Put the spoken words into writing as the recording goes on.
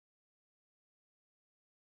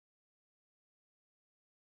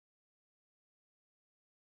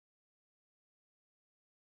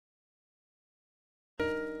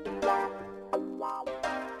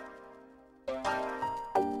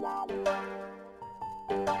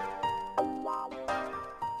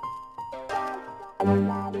How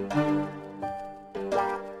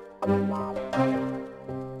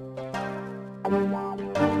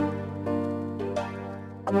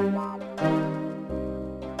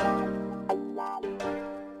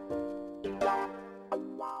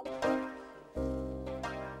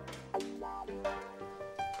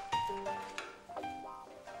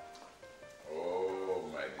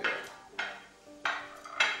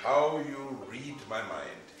you read my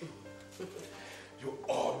mind. You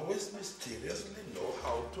always mysteriously know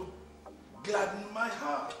how to gladden my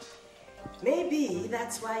heart. Maybe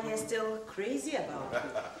that's why you're still crazy about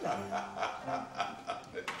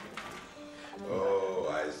it. Oh,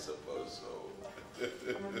 I suppose so.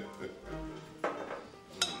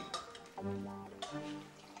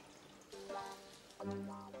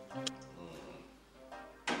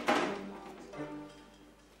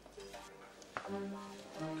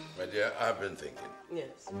 My dear, I've been thinking.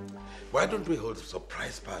 Yes. Why don't we hold a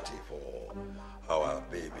surprise party for our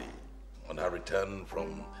baby on her return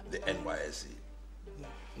from the NYSC? Yeah.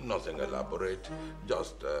 Nothing elaborate,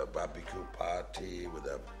 just a barbecue party with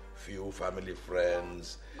a few family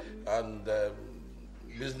friends and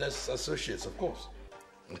business associates, of course.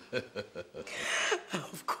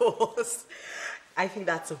 Of course. I think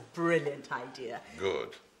that's a brilliant idea.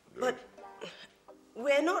 Good. But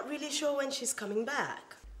we're not really sure when she's coming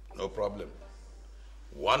back. No problem.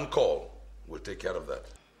 One call will take care of that.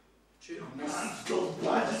 Step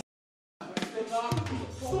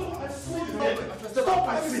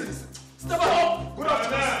up! Good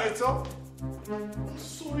afternoon, Senator. I'm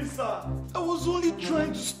sorry, sir. I was only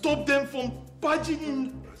trying to stop them from barging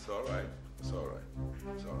in. It's all right. It's all right.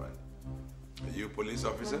 It's all right. Are you police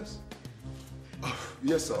officers?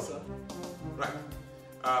 Yes, sir.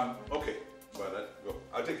 Right. Okay. Well, then, go.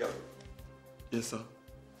 I'll take care of it. Yes, sir.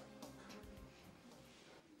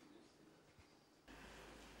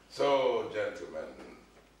 So, gentlemen,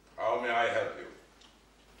 how may I help you?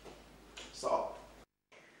 Sir,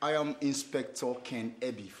 I am Inspector Ken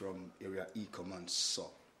Ebby from Area E Command, sir.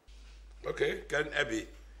 Okay, Ken Ebby.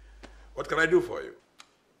 What can I do for you?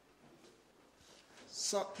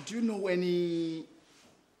 Sir, do you know any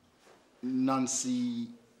Nancy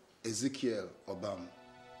Ezekiel Obam?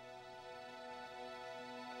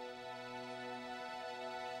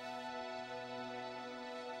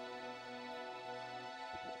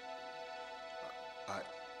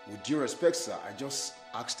 With due respect, sir, I just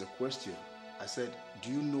asked a question. I said, do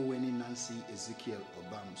you know any Nancy Ezekiel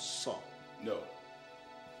Obam, sir? No.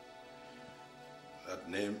 That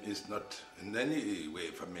name is not in any way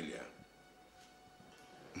familiar.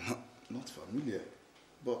 No, not familiar.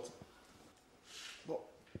 But,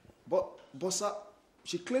 sir,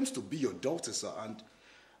 she claims to be your daughter, sir,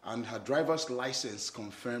 and her driver's license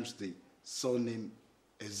confirms the surname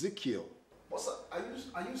Ezekiel. But sir, are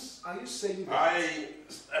you saying that? I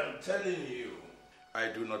am telling you, I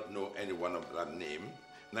do not know anyone of that name.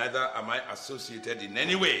 Neither am I associated in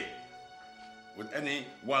any way with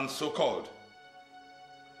anyone so-called.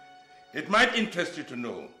 It might interest you to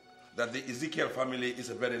know that the Ezekiel family is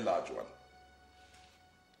a very large one.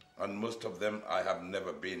 And most of them I have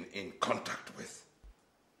never been in contact with.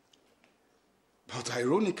 But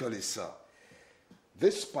ironically, sir,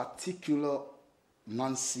 this particular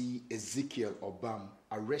Nancy Ezekiel Obam,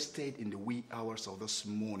 arrested in the wee hours of this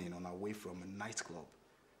morning on her way from a nightclub,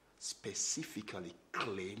 specifically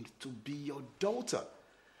claimed to be your daughter.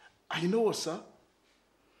 And you know what, sir?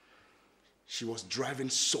 She was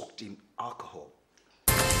driving soaked in alcohol.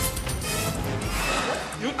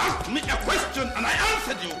 You asked me a question and I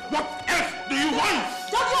answered you. What else do you want?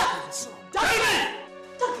 Douglas! Tell me!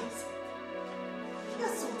 Douglas! You're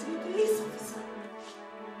assaulting a police officer.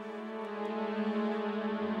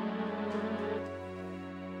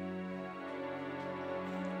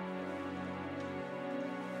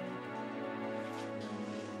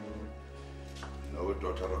 No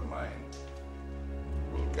daughter of mine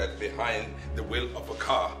will get behind the wheel of a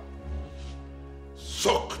car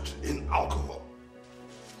soaked in alcohol.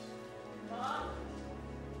 Mom?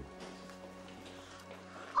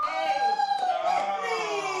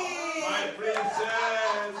 My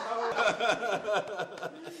princess!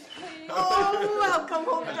 Oh, welcome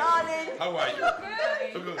home, darling. How are you?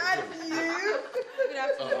 Good. And you? Good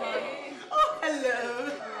afternoon. Oh, hello.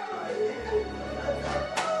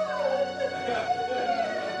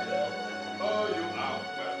 Oh, you are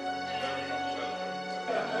well.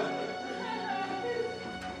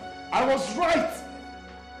 I was right.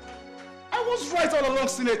 I was right all along,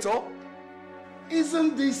 Senator.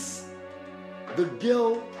 Isn't this the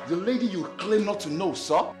girl, the lady you claim not to know,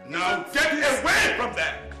 sir? Now get away from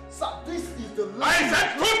there! Sir, this is the lady. I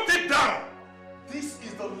said put it down! This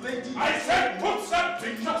is the lady. I said put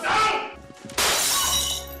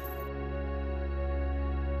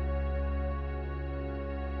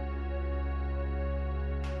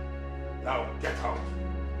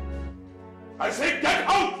I say get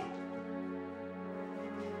out!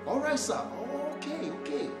 All right, sir.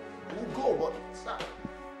 Okay. We'll go, but sir,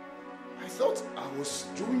 I thought I was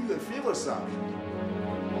doing you a favor, sir.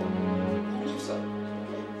 Leave, sir.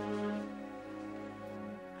 Okay.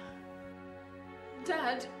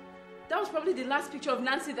 Dad, that was probably the last picture of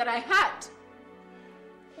Nancy that I had.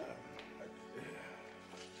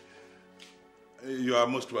 You are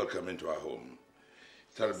most welcome into our home.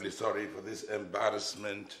 Terribly sorry for this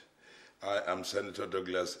embarrassment. I am Senator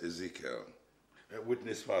Douglas Ezekiel,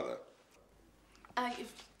 Whitney's father.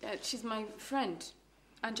 She's my friend,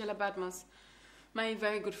 Angela Badmus. My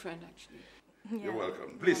very good friend, actually. Yeah. You're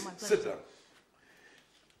welcome. Please, sit down.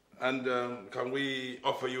 And can we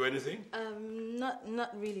offer you anything?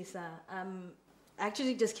 Not really, sir. I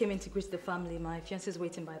actually just came in to greet the family. My fiancé is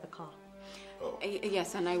waiting by the car. Oh.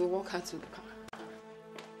 Yes, and I will walk her to the car.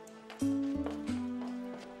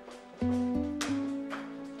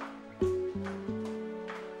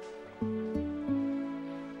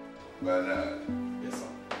 Bernard. Yes, sir.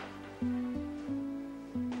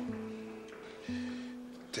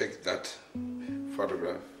 Take that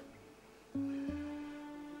photograph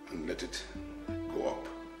and let it go up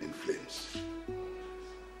in flames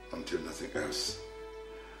until nothing else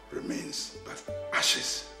remains but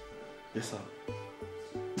ashes. Yes, sir.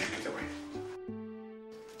 Take it away.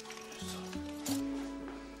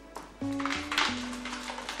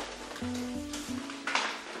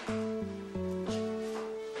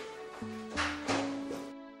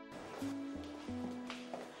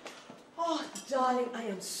 Oh, darling, I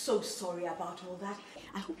am so sorry about all that.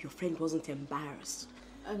 I hope your friend wasn't embarrassed.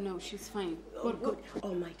 No, she's fine. Oh, good.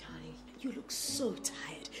 Oh, my darling, you look so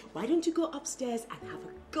tired. Why don't you go upstairs and have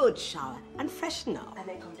a good shower and freshen up? And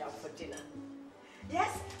then come down for dinner.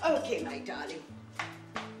 Yes? Okay, my darling.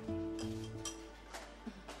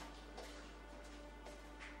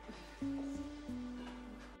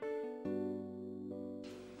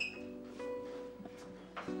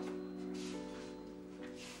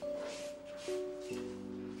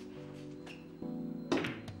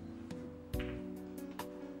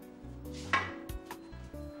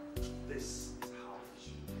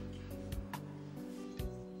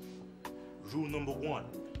 Rule number 1.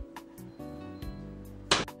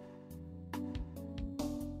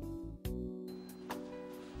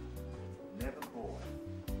 Never boil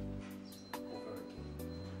over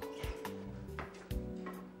again.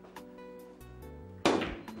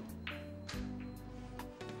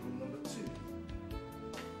 Rule number 2.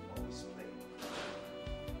 Always play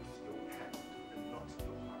with your hand and not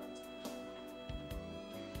your heart.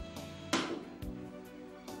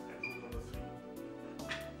 And rule number 3.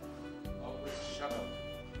 Always shut up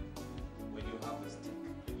when you have the stick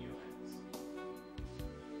in your hands.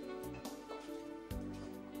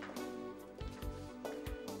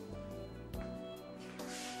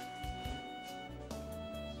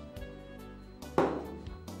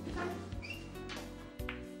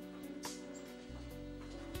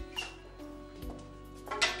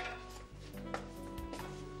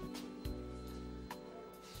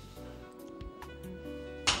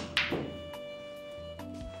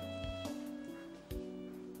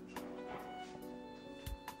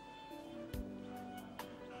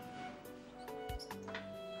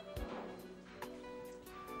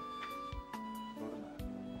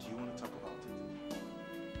 Do you want to talk about it?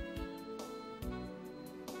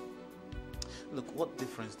 Look, what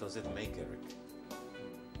difference does it make, Eric?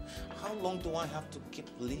 How long do I have to keep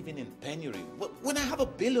living in penury when I have a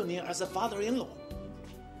billionaire as a father-in-law?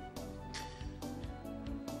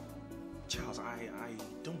 Charles, I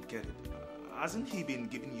don't get it. Hasn't he been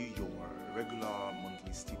giving you your regular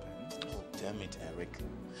monthly stipend? Oh, damn it, Eric.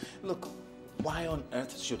 Look, why on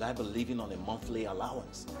earth should I be living on a monthly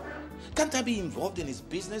allowance? Can't I be involved in his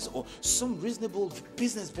business or some reasonable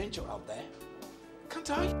business venture out there? Can't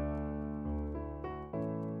I?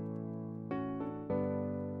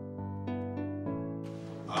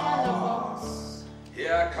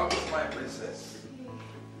 Here comes my princess.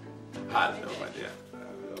 Hello, my dear.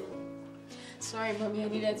 Hello. Sorry, Mommy, I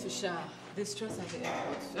needed to shower. The stress at the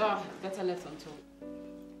airport. Better left untold.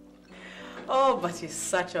 Oh, but it's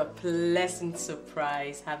such a pleasant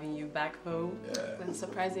surprise having you back home. When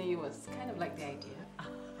surprising you was kind of like the idea.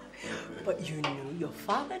 But you knew your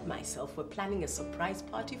father and myself were planning a surprise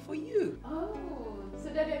party for you. Oh, so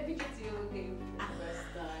that I pictured you again for the first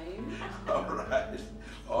time.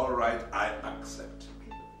 All right, I accept.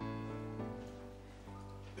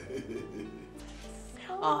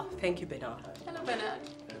 Oh, thank you, Bernard. Hello, Bernard.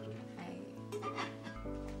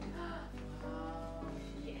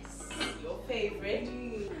 Yes, your favorite.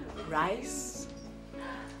 Rice.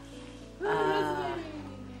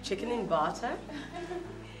 chicken in butter,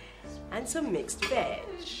 and some mixed veg.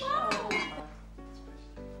 Wow.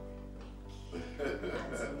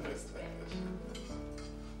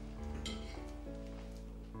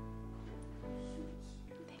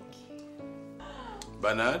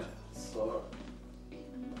 Bernard? Sir.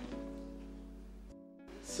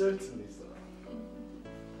 Certainly, sir.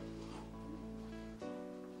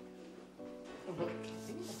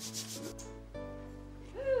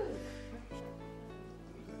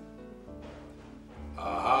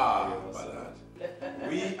 Aha, Bernard.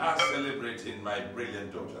 We are celebrating my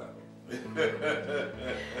brilliant daughter. Thank you,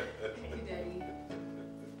 Daddy.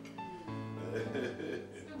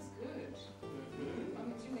 Smells good. How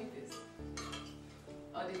did you make this?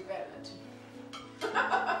 Oh, did Bernard?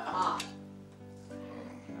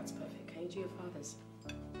 That's perfect. Can you do your father's?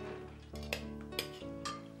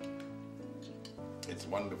 It's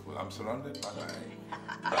wonderful. I'm surrounded by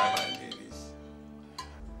my ladies.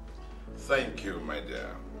 Thank you, my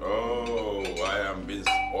dear. Oh, I am being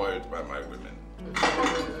spoiled by my women.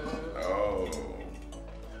 Oh.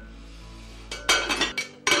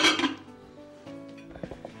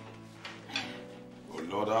 Oh,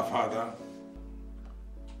 Lord our Father,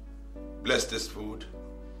 bless this food.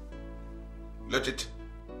 Let it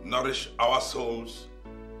nourish our souls,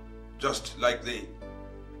 just like the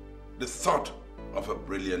thought of a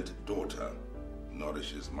brilliant daughter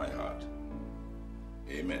nourishes my heart.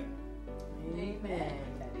 Amen. Amen,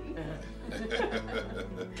 Daddy.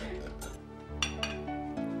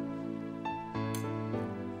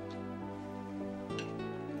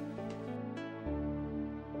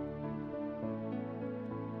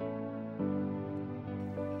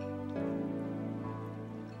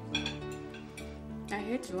 I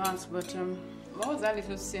hate to ask, but what was that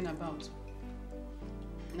little scene about?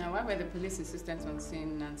 Now, why were the police insistent on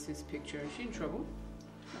seeing Nancy's picture? Is she in trouble?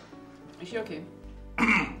 Is she okay?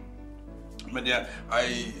 My dear,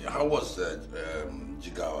 how was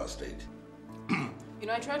Jigawa State? You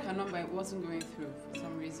know, I tried her number, it wasn't going through for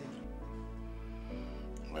some reason.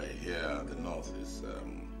 I hear the North is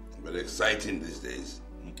very exciting these days.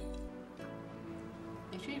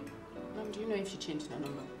 Is she? Mom, do you know if she changed her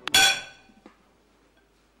number?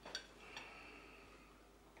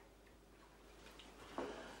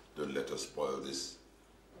 Don't let us spoil this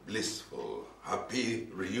blissful, happy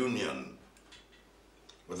reunion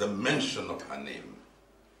with a mention of her name.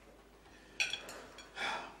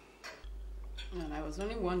 Well, I was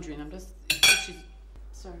only wondering, I'm just... She's...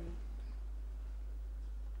 Sorry.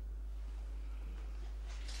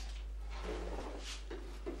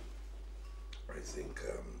 I think,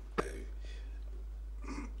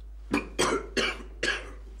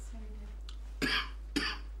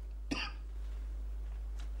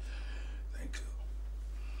 Thank you.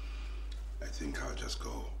 I think I'll just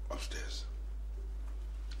go upstairs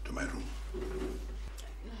to my room.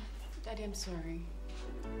 Daddy, I'm sorry.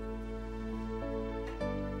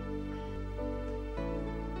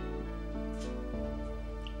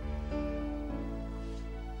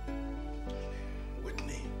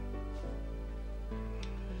 Whitney,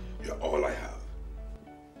 you're all I have.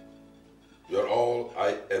 You're all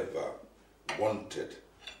I ever wanted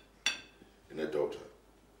in a daughter.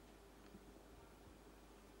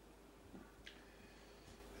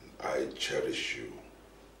 And I cherish you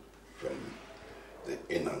from the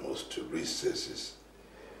innermost recesses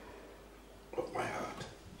of my heart.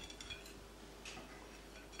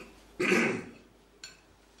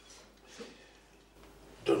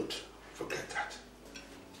 Don't forget that.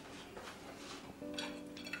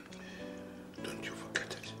 Don't you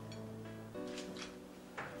forget it.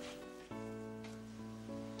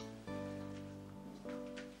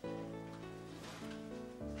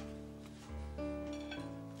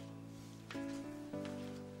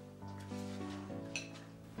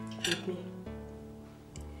 With me,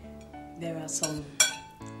 there are some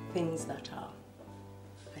things that are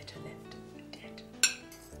better left dead.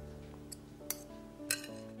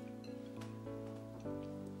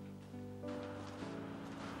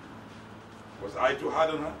 Was I too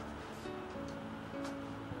hard on her?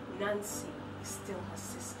 Nancy is still her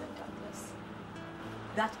sister, Douglas.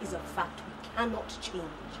 That is a fact we cannot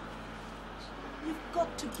change. You've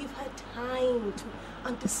got to give her time to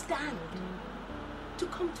understand, to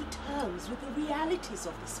come to terms with the realities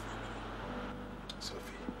of this family. Sophie,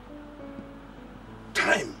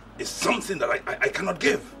 time is something that I cannot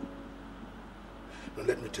give. Now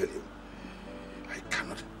let me tell you, I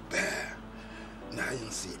cannot bear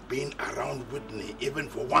Nancy being around Whitney even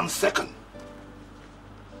for 1 second.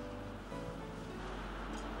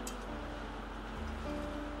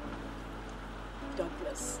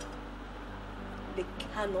 Douglas, they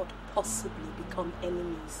cannot possibly become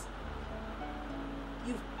enemies.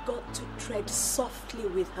 You've got to tread softly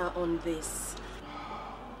with her on this.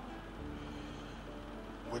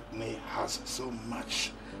 Whitney has so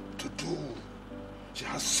much to do. She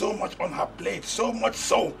has so much on her plate, so much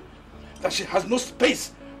so that she has no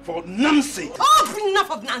space for Nancy. Oh,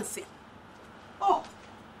 enough of Nancy! Oh!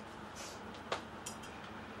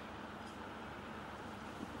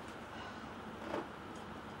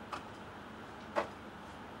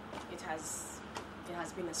 It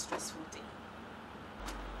has been a stressful day.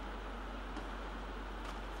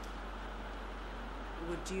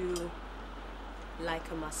 Would you like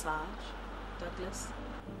a massage, Douglas?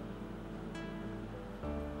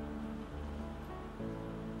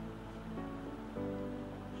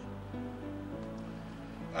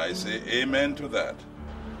 I say amen to that.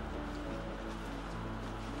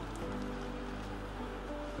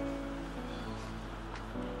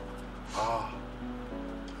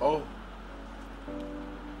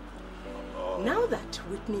 Now that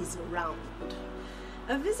Whitney's around,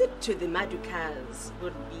 a visit to the Madukals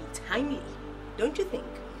would be timely, don't you think?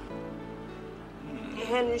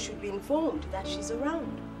 Henry should be informed that she's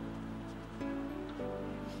around.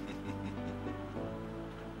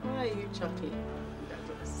 Why are you chuckling,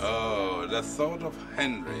 Douglas? Oh, the thought of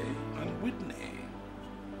Henry and Whitney.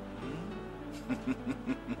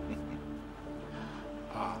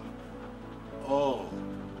 Oh.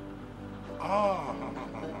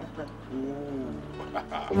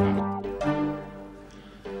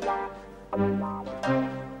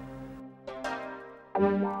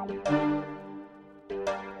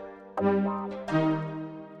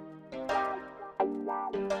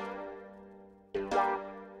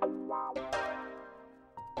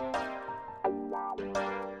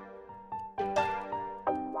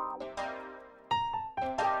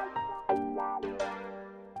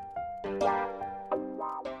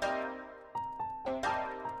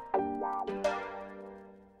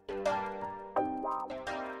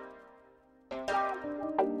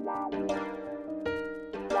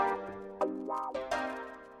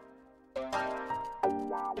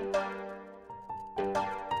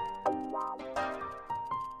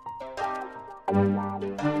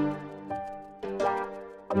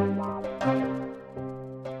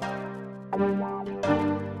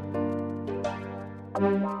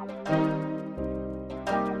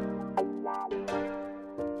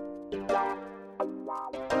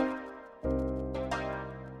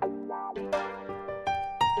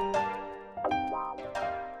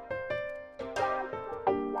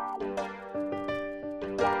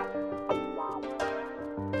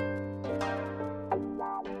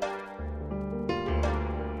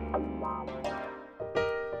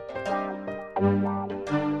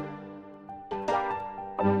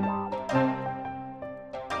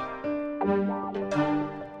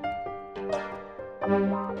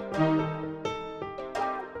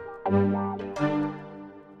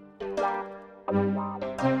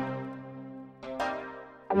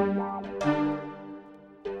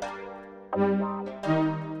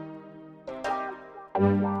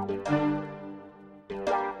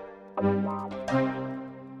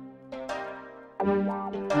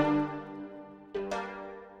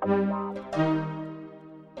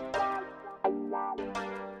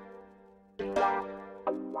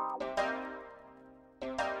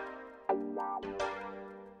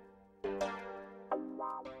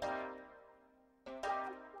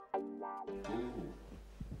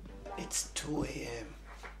 It's 2 a.m.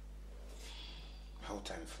 How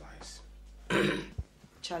time flies.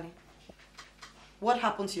 Charlie, what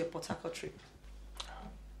happened to your Port Harcourt trip?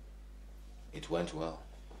 It went well.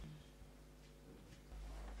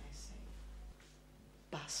 I see.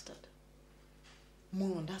 Bastard.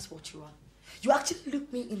 Moron, that's what you are. You actually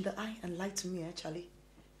looked me in the eye and lied to me, Charlie?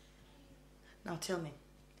 Now tell me,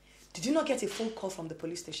 did you not get a phone call from the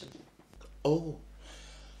police station? Oh,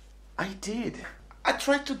 I did. I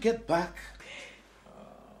tried to get back.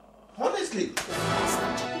 Honestly.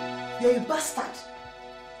 You're a bastard.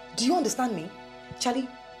 Do you understand me? Charlie,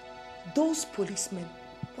 those policemen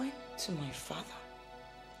went to my father.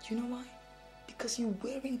 You know why? Because you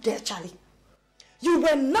weren't there, Charlie. You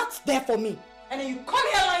were not there for me. And then you come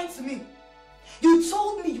here lying to me. You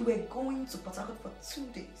told me you were going to Port Harcourt for 2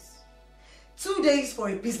 days. 2 days for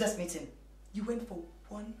a business meeting. You went for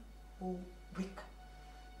 1 whole week.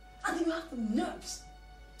 And then you have the nerves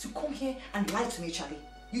to come here and lie to me, Charlie.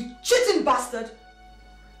 You cheating bastard!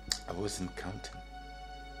 I wasn't counting.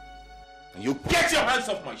 And you get your hands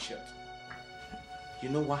off my shirt. You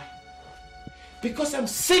know why? Because I'm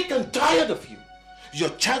sick and tired of you. Your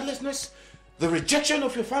childlessness, the rejection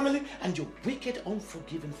of your family, and your wicked,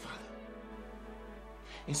 unforgiving father.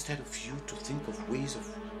 instead of you to think of ways of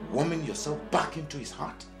warming yourself back into his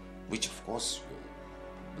heart, which of course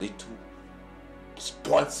your little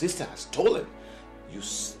spoiled sister has stolen. You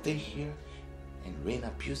stay here and rain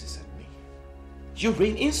abuses at me. You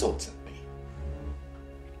rain insults at me.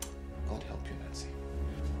 God help you, Nancy.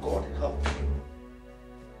 God help you.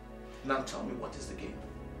 Now tell me, what is the game?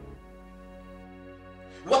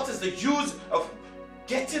 What is the use of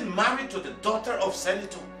getting married to the daughter of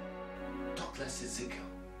Senator Douglas Ezekiel,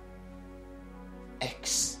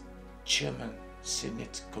 ex-chairman,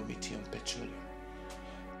 Senate Committee on Petroleum,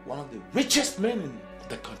 one of the richest men in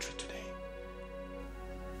the country today?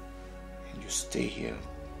 And you stay here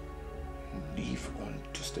and live on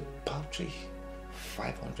just a paltry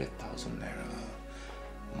 500,000 naira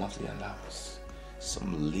monthly allowance,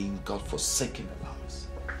 some lean, God-forsaken allowance.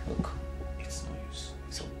 Look, it's no use.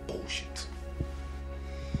 It's all bullshit.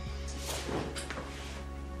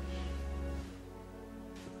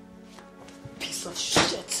 Piece of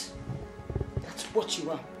shit. That's what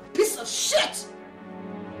you are. Piece of shit.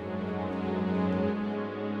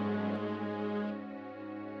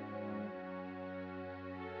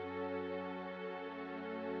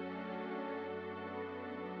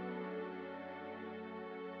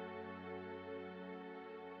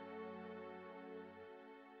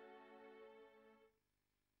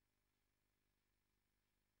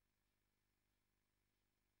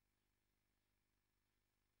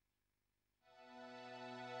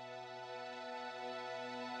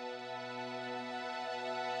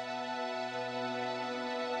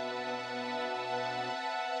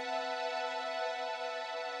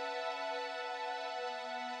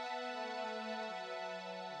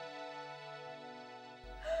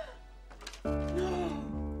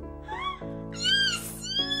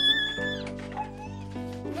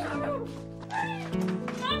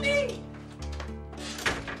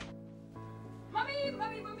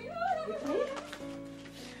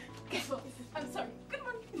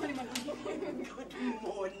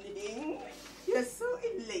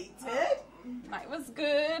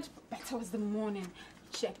 Was the morning.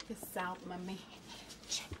 Check this out, mommy.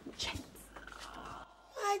 Check.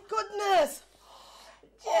 My goodness.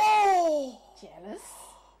 Oh. Jealous?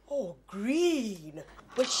 Oh, green.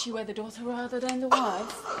 Wish you were the daughter rather than the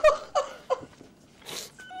wife.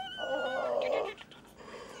 Oh.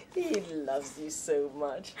 He loves you so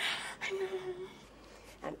much. I know.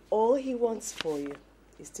 And all he wants for you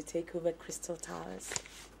is to take over Crystal Towers.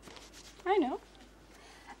 I know.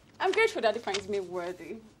 I'm grateful that he finds me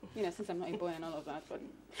worthy. You know, since I'm not a boy and all of that, but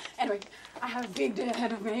anyway, I have a big day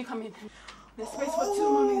ahead of me. Come in. There's space for two,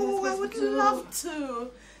 mommy. There's space I would for two. love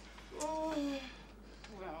to. Well.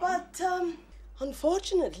 But,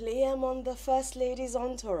 unfortunately, I'm on the First Lady's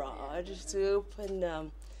entourage to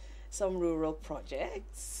open some rural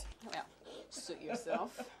projects. Well, suit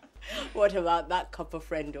yourself. What about that copper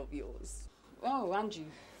friend of yours? Oh, Angie.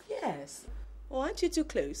 Yes. Oh, aren't you too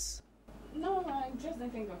close? No, I just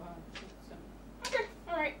didn't think of her. So. Okay,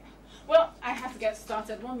 all right. Well, I have to get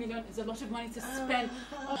started. 1 million is a lot of money to spend.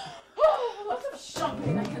 A lot of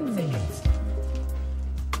shopping, I can take it.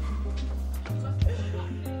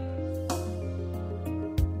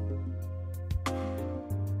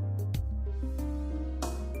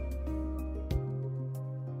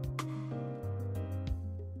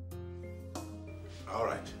 All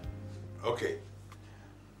right. Okay.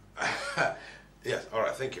 Yes, all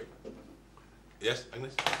right, thank you. Yes,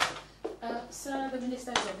 Agnes? Sir, the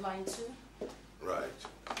minister is on line 2. Right.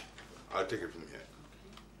 I'll take it from here.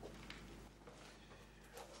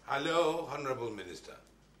 Hello, Honorable Minister.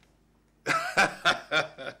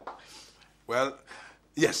 Well,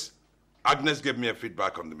 yes, Agnes gave me a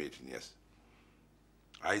feedback on the meeting, yes.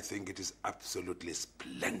 I think it is absolutely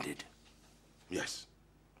splendid. Yes.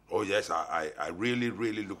 Oh, yes, I really,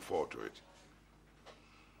 really look forward to it.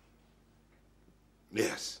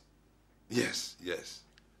 Yes. Yes, yes.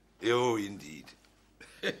 Oh, indeed.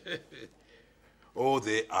 Oh,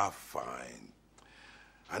 they are fine.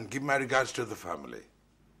 And give my regards to the family.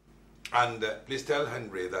 And please tell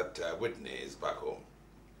Henry that Whitney is back home.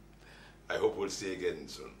 I hope we'll see again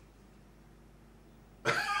soon.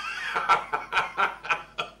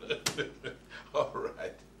 All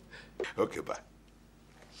right. Okay, bye.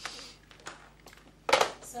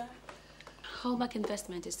 Sir, Hallmark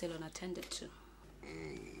Investment is still unattended to.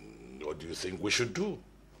 What do you think we should do?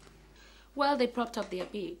 Well, they propped up their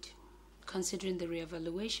bid, considering the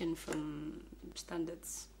reevaluation from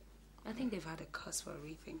standards. I think they've had a cause for a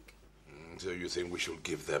rethink. So you think we should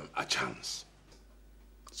give them a chance?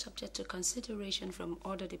 Subject to consideration from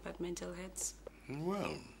other departmental heads.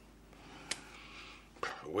 Well,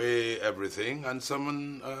 weigh everything and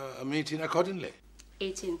summon a meeting accordingly.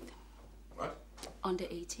 18th. What? On the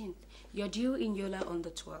 18th. You're due in Yola on the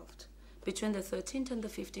 12th. Between the 13th and the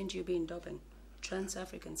 15th, you'll be in Durban.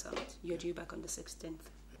 Trans-African Summit. You're due back on the 16th.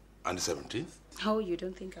 And the 17th? Oh, you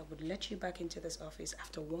don't think I would let you back into this office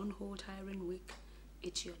after one whole tiring week?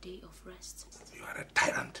 It's your day of rest. You are a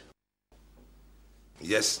tyrant.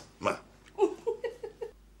 Yes, ma. Oh,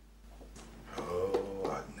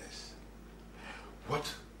 Agnes.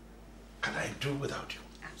 What can I do without you?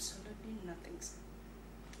 Absolutely nothing, sir.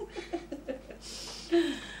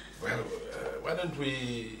 Well, why don't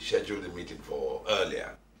we schedule the meeting for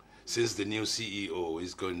earlier, since the new CEO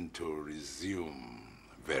is going to resume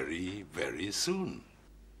very, very soon.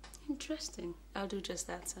 Interesting. I'll do just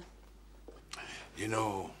that, sir. You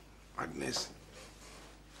know, Agnes,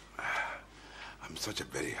 I'm such a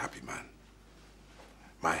very happy man.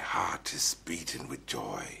 My heart is beating with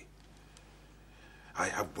joy. I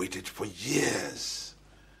have waited for years,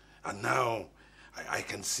 and now I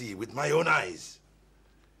can see with my own eyes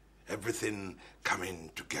everything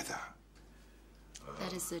coming together.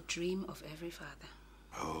 That is the dream of every father.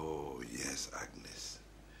 Oh, yes, Agnes.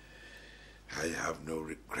 I have no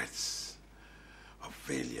regrets of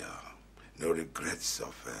failure, no regrets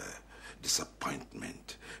of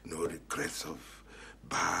disappointment, no regrets of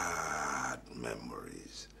bad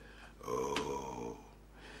memories. Oh,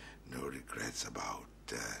 no regrets about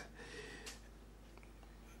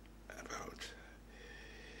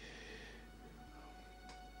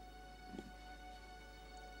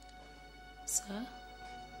Sir?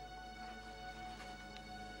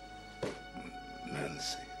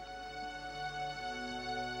 Nancy.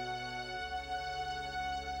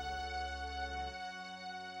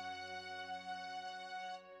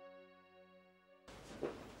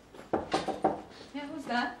 Yeah, who's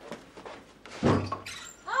that?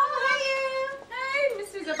 Oh, hey,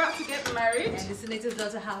 Mrs. about to get married. And the senator's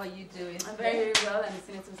daughter, how are you doing? I'm very well, and the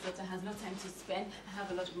senator's daughter has no time to spend. I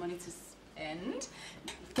have a lot of money to spend.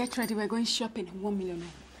 Get ready, we're going shopping. 1 million.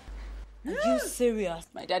 Are you serious?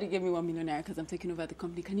 My daddy gave me 1 million because I'm taking over the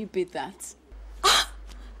company. Can you beat that?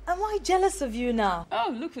 Am I jealous of you now?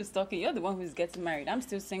 Oh, look who's talking. You're the one who's getting married. I'm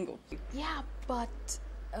still single. Yeah, but,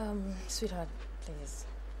 sweetheart, please.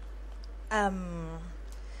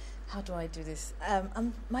 How do I do this?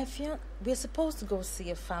 We're supposed to go see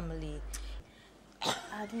a family.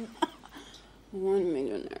 I don't... 1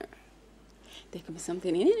 millionaire. There could be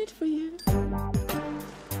something in it for you.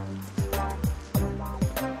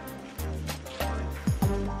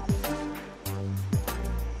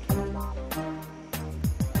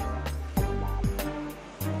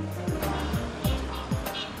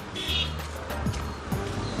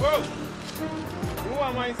 Whoa! Who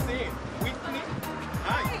am I seeing? Whitney?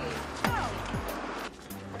 Hi.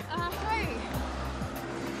 Hi.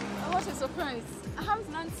 Oh, what a surprise. How's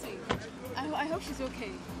Nancy? I hope she's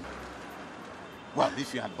okay. Well,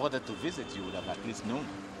 if you had bothered to visit, you would have at least known.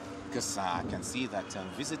 Because I can see that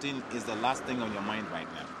visiting is the last thing on your mind right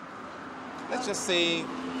now. Let's just say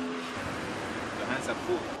your hands are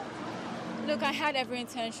full. Look, I had every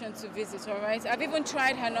intention to visit, all right? I've even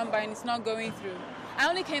tried her number and it's not going through. I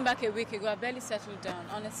only came back a week ago. I barely settled down,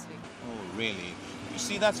 honestly. Oh, really? You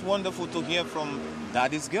see, that's wonderful to hear from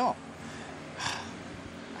Daddy's girl.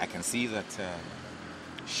 I can see that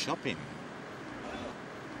shopping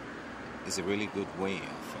is a really good way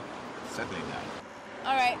of settling down.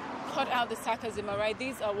 All right, cut out the sarcasm, all right?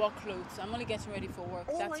 These are work clothes. I'm only getting ready for work,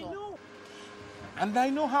 that's all. I know. And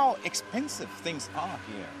I know how expensive things are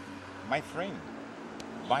here. My friend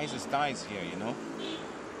buys his ties here, you know.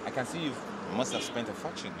 I can see you must have spent a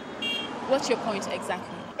fortune. What's your point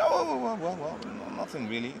exactly? Oh, well, no, nothing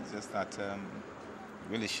really. It's just that it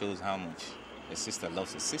really shows how much a sister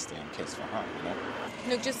loves a sister and cares for her, you know.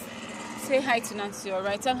 Look, just say hi to Nancy, all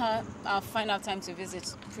right? Tell her I'll find out time to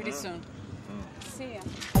visit pretty soon. See ya.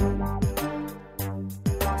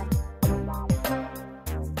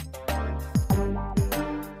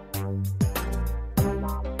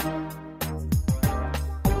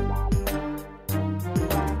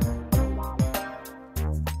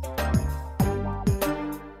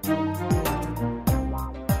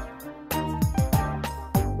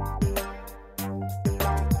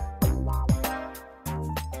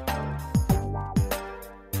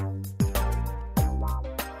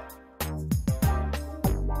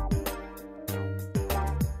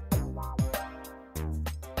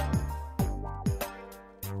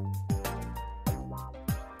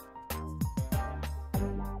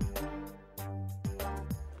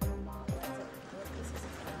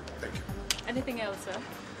 Anything else, sir?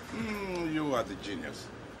 You are the genius.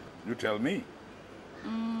 You tell me.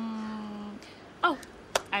 Oh,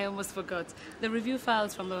 I almost forgot. The review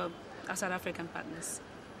files from the our South African partners.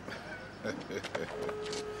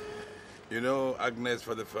 You know, Agnes,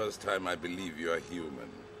 for the first time, I believe you are human.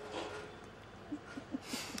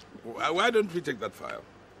 Why don't we take that file,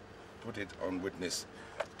 put it on witness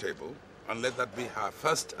table, and let that be her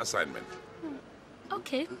first assignment?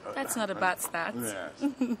 Okay, that's not a bad start. Yes.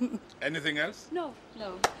 Anything else? No.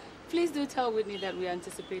 Please do tell Whitney that we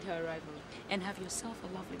anticipate her arrival. And have yourself a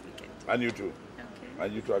lovely weekend. And you too. Okay.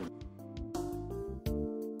 And you too.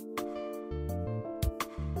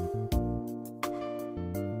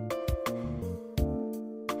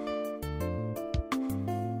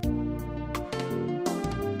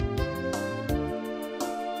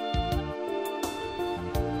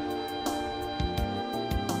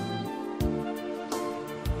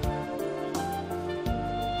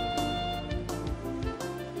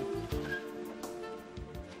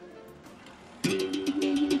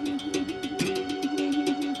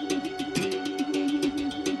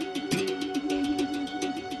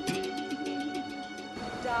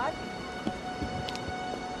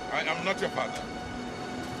 I'm not your father.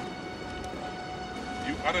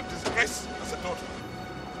 You are a disgrace as a daughter.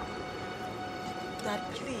 Dad,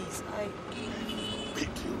 please, I beg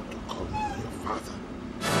you to call me your father.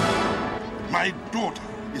 My daughter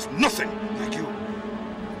is nothing like you.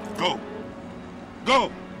 Go.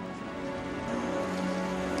 Go!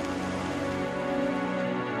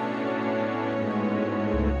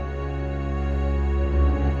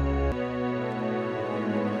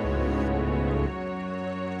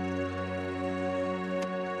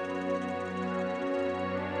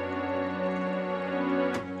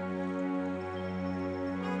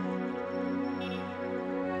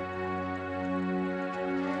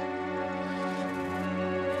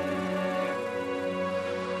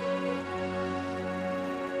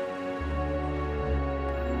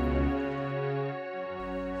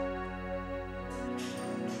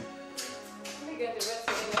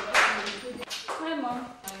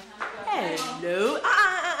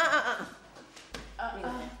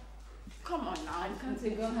 Hello. Come on now, can't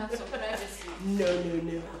you go and have some privacy? No.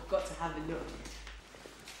 I've got to have a look.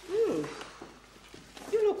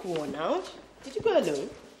 You look worn out. Did you go alone?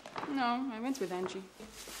 No, I went with Nnaji.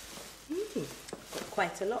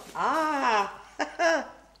 Quite a lot.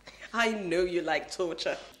 I know you like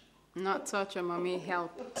torture. Not torture, Mommy.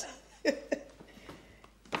 Help.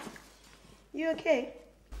 You okay?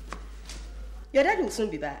 Your dad will soon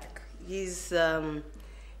be back. He's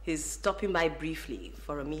stopping by briefly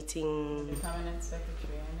for a meeting. The permanent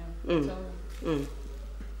secretary, I know.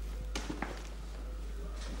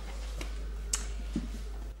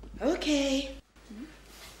 Okay.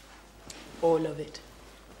 All of it.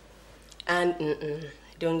 And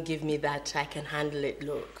don't give me that I can handle it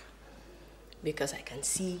look. Because I can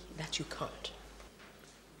see that you can't.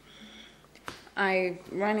 I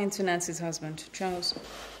ran into Nancy's husband, Charles.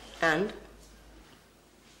 And?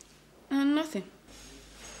 Nothing.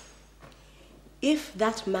 If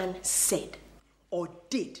that man said or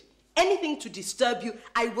did anything to disturb you,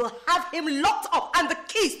 I will have him locked up and the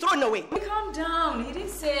keys thrown away. Calm down. He didn't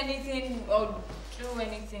say anything or do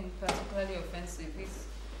anything particularly offensive.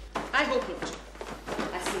 I hope not.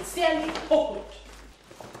 I sincerely hope not.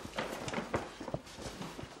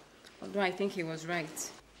 Although I think he was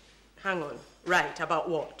right. Hang on. Right, about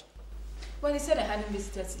what? Well, he said I hadn't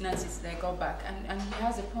visited Nancy till I got back, and he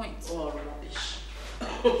has a point. Oh, rubbish.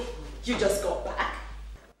 You just got back.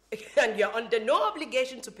 And you're under no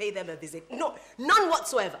obligation to pay them a visit. No, none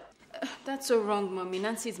whatsoever. That's so wrong, Mommy.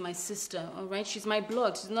 Nancy is my sister, all right? She's my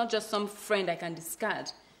blood. She's not just some friend I can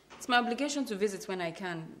discard. It's my obligation to visit when I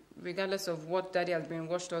can, regardless of what Daddy has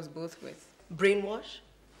brainwashed us both with. Brainwash?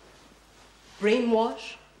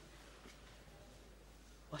 Brainwash?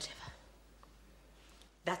 Whatever.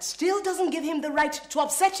 That still doesn't give him the right to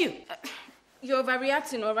upset you. You're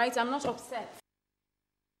overreacting, all right? I'm not upset.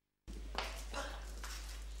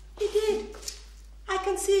 He did. I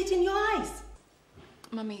can see it in your eyes.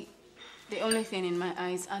 Mommy, the only thing in my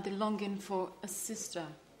eyes are the longing for a sister.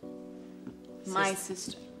 My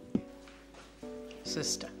sister.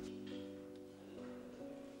 Sister.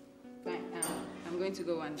 Fine, I'm going to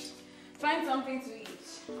go and find something to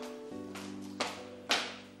eat.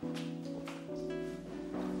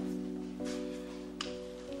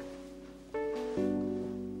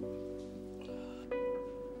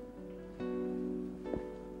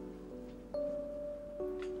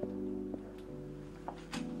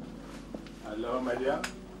 Hello, my dear.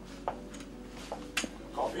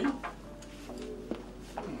 Coffee?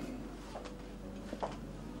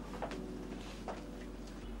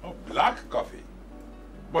 Oh, black coffee.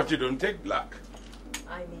 But you don't take black.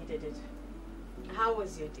 I needed it. How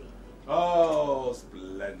was your day? Oh,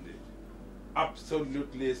 splendid.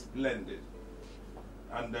 absolutely splendid.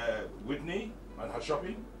 And Whitney and her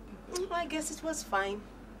shopping? I guess it was fine.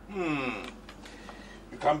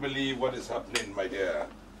 You can't believe what is happening, my dear.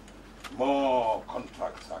 More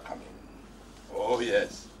contracts are coming. Oh,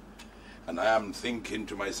 yes. And I am thinking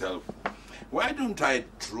to myself, why don't I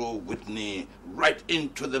throw Whitney right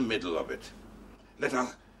into the middle of it? Let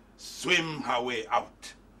her swim her way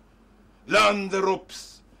out, learn the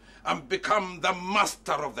ropes, and become the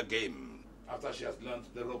master of the game after she has learned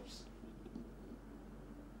the ropes.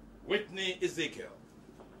 Whitney Ezekiel,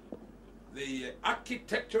 the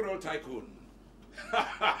architectural tycoon.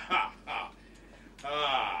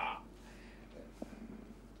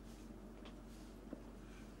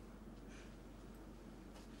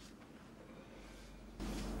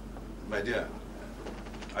 My dear,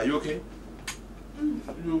 are you okay? You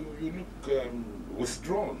look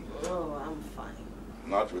withdrawn. Oh, I'm fine.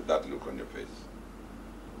 Not with that look on your face.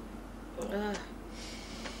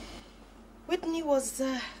 Whitney was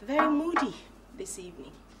very moody this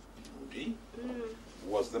evening. Moody?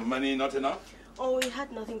 Was the money not enough? Oh, it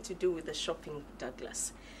had nothing to do with the shopping,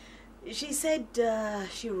 Douglas. She said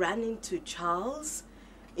she ran into Charles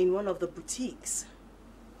in one of the boutiques.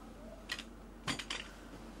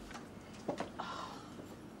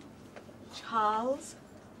 Charles?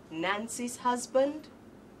 Nancy's husband?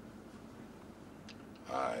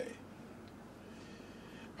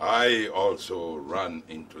 I also ran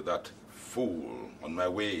into that fool on my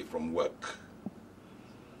way from work.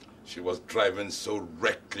 She was driving so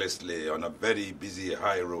recklessly on a very busy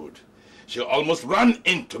high road. She almost ran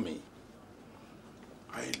into me.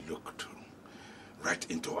 I looked right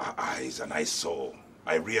into her eyes and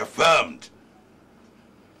I reaffirmed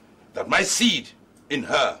that my seed in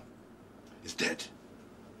her is dead.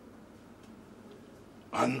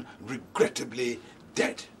 Unregrettably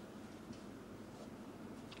dead.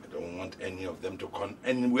 I don't want any of them to come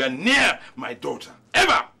anywhere near my daughter,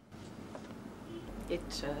 ever!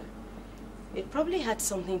 It probably had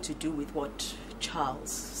something to do with what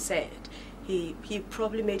Charles said. He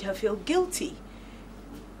probably made her feel guilty,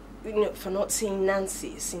 you know, for not seeing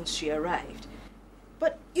Nancy since she arrived.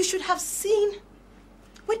 But you should have seen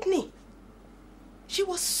Whitney. She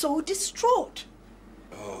was so distraught.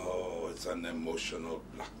 Oh, it's an emotional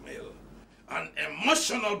blackmail. An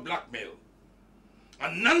emotional blackmail.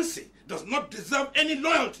 And Nancy does not deserve any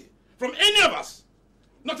loyalty from any of us.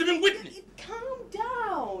 Not even Whitney. Calm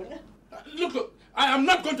down. Look, I am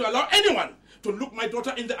not going to allow anyone to look my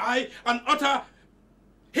daughter in the eye and utter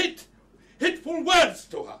hateful words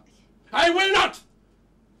to her. I will not.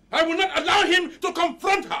 I will not allow him to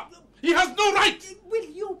confront her. He has no right. Will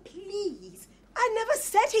you please? I never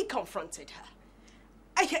said he confronted her.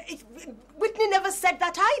 Whitney never said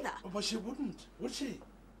that either. Oh, but she wouldn't, would she?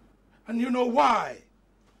 And you know why?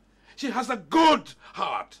 She has a good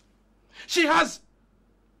heart. She has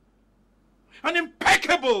an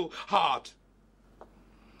impeccable heart.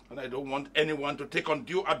 And I don't want anyone to take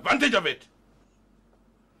undue advantage of it.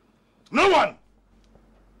 No one!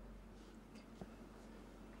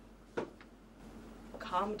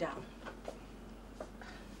 Calm down.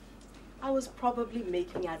 I was probably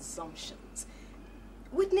making assumptions.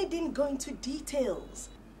 Whitney didn't go into details.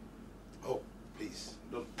 Oh, please,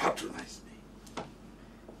 don't patronize me.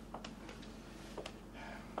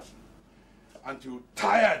 Aren't you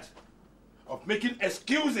tired of making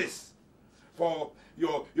excuses for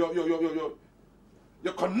your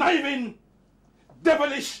conniving,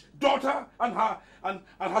 devilish daughter and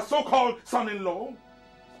her so-called son-in-law?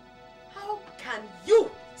 How can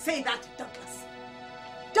you say that, Douglas?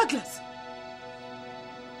 Douglas!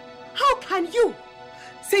 How can you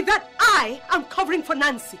say that I am covering for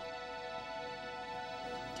Nancy?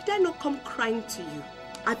 Did I not come crying to you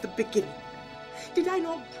at the beginning? Did I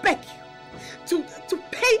not beg you to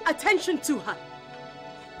pay attention to her?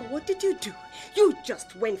 But what did you do? You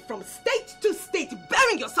just went from state to state,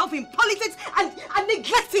 burying yourself in politics and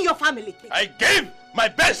neglecting your family. I gave my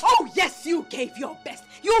best! Oh, yes, you gave your best.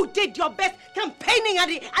 You did your best campaigning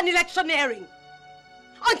and electioneering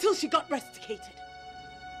until she got rusticated.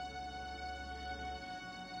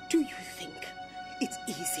 Do you think it's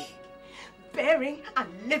easy bearing and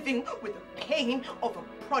living with the pain of a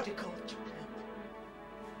prodigal child?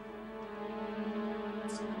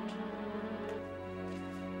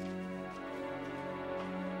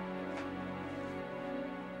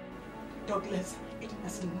 Douglas, it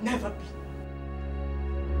has never been.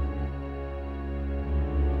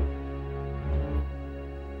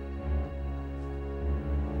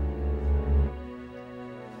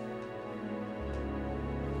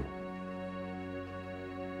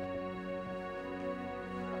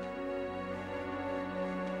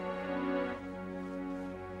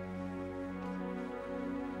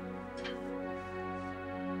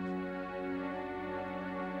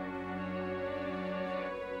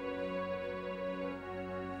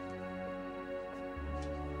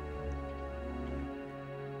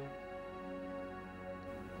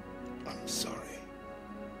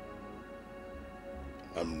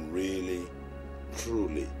 I'm really,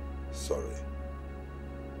 truly sorry.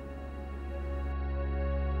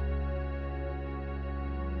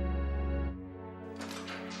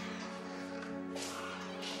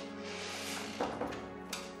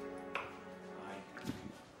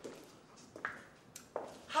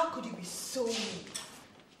 How could you be so mean?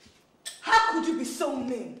 How could you be so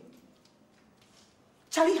mean?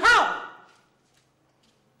 Charlie, how?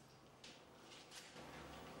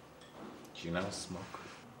 Do you now smoke?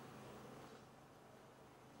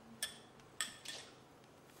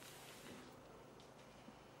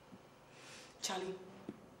 Charlie,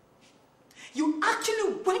 you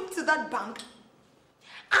actually went to that bank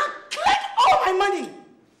and cleared all my money.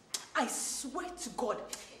 I swear to God,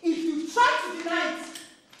 if you try to deny it,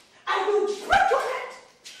 I will break your head.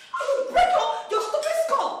 I will break your stupid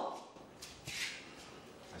skull.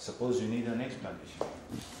 I suppose you need an explanation.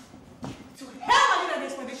 To hell I need an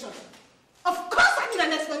explanation. Of course I need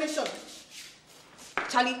an explanation.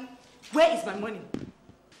 Charlie, where is my money?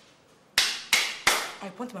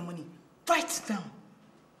 I want my money right now.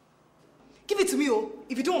 Give it to me, oh.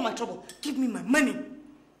 If you don't want my trouble, give me my money.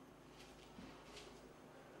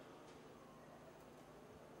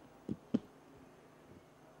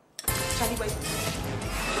 Charlie, wait.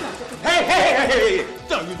 Hey!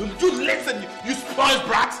 No, you listen, you spoiled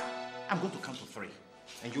brat! I'm going to count to 3.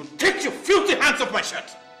 And you take your filthy hands off my shirt.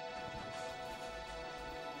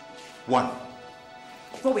 1.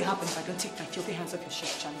 What will happen if I don't take my filthy hands off your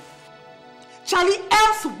shirt, Charlie? Charlie,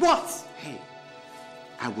 else what? Hey,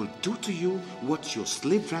 I will do to you what your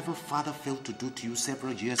slave driver father failed to do to you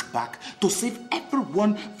several years back to save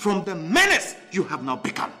everyone from the menace you have now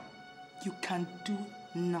become. You can do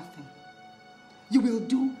nothing. You will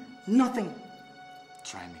do nothing.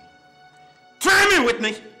 Try me. Try me,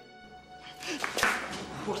 Whitney!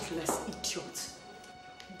 Worthless idiot.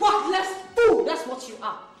 Worthless fool, that's what you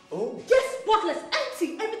are. Oh. Yes, worthless,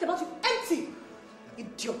 empty. Everything about you, empty.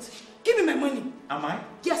 Idiot. Give me my money. Am I?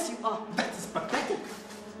 Yes, you are. That is pathetic.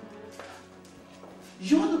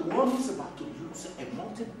 You're the one who's about to lose a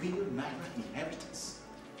multi-billion naira inheritance.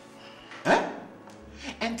 Huh?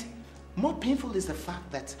 And more painful is the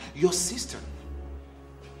fact that your sister,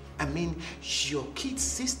 your kid's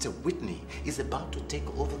sister, Whitney, is about to take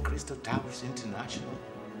over Crystal Towers International.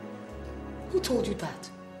 Who told you that?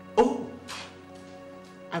 Oh,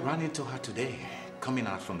 I ran into her today, coming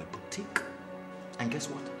out from the boutique. And guess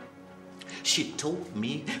what? She told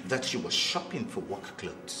me that she was shopping for work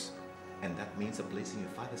clothes. And that means a place in your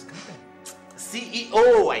father's company.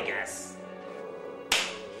 CEO, I guess.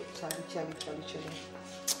 Charlie.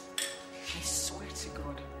 I swear to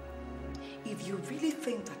God, if you really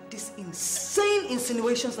think that these insane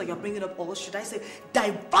insinuations that you're bringing up, or should I say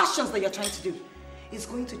diversions that you're trying to do, is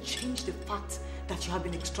going to change the fact that you have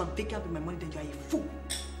been extravagant with my money, then you are a fool.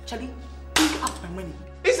 Charlie, bring out my money.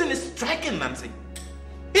 Isn't it striking, Nancy?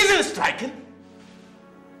 Isn't it striking?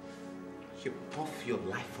 You puff your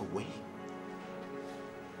life away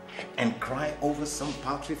and cry over some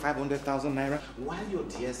paltry 500,000 naira while your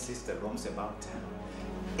dear sister roams about town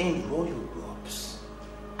in royal robes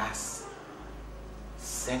as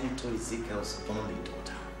Senator Ezekiel's only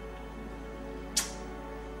daughter.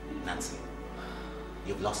 Nancy,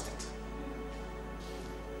 you've lost it.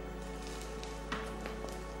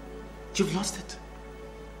 You've lost it.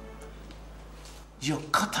 You're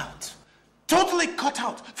cut out, totally cut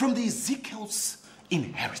out from the Ezekiel's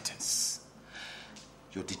inheritance.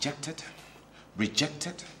 You're dejected,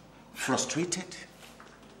 rejected, frustrated.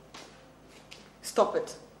 Stop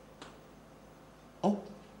it. Oh,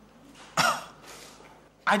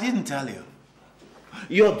 I didn't tell you.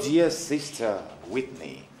 Your dear sister,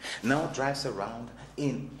 Whitney, now drives around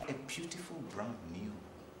in a beautiful brand new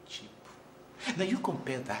Jeep. Now you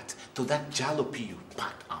compare that to that jalopy you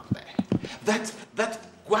parked out there. That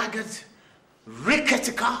wagged,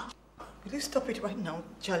 rickety car. Will you stop it right now,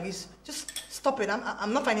 Charlie? Just stop it.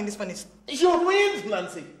 I'm not finding this funny. You're ruined,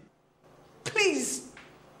 Nancy. Please.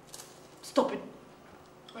 Stop it.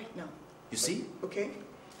 Right now. You see? Okay.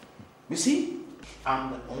 You see?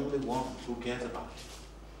 I'm the only one who cares about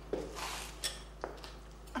it.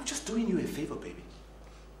 I'm just doing you a favor, baby.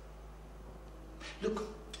 Look,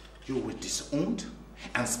 you were disowned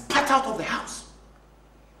and spat out of the house.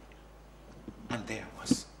 And there I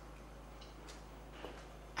was.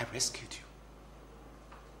 I rescued you.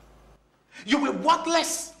 You were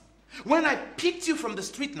worthless when I picked you from the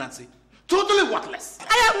street, Nancy. Totally worthless.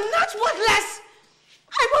 I am not worthless.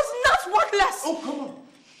 I was not worthless. Oh, come on.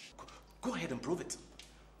 Go ahead and prove it.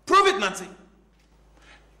 Prove it, Nancy.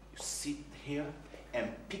 You sit here and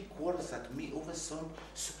pick quarters at me over some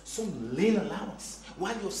lean allowance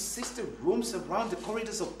while your sister roams around the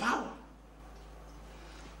corridors of power.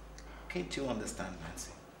 Can't you understand,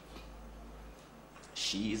 Nancy?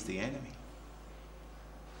 She is the enemy.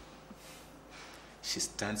 She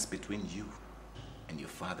stands between you and your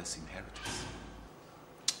father's inheritance.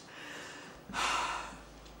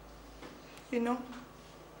 You know,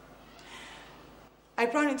 I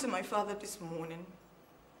ran into my father this morning.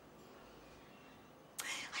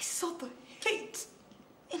 I saw the hate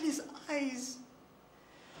in his eyes,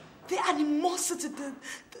 the animosity,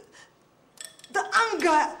 the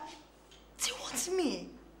anger towards me.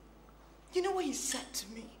 You know what he said to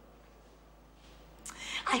me?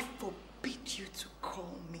 I forbid you to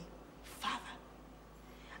call me father.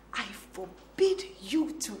 I forbid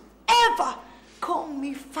you to ever call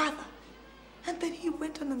me father. And then he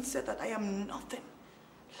went on and said that I am nothing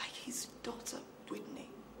like his daughter, Whitney.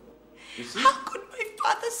 You see? How could my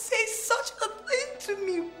father say such a thing to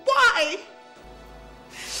me? Why?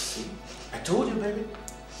 See, I told you, baby.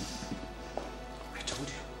 I told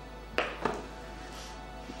you.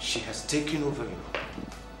 She has taken over your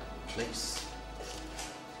place.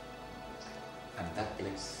 And that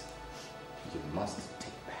place you must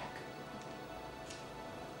take back.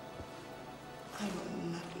 I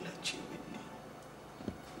will not let you, Whitney.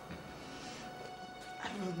 I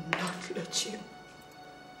will not let you.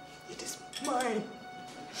 It is mine.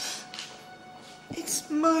 It's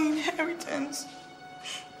my inheritance.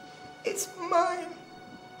 It's mine.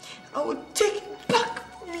 I will take it back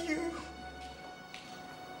from you.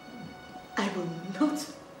 I will not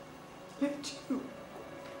let you.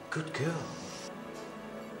 Good girl.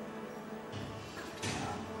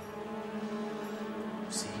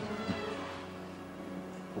 See,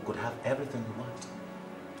 we could have everything we want.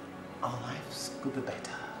 Our lives could be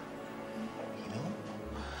better. You know?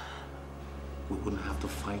 We wouldn't have to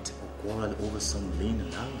fight or quarrel over some lean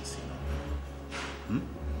allowance, you know?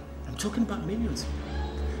 I'm talking about millions.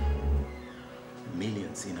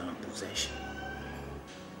 Millions in our possession.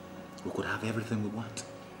 We could have everything we want.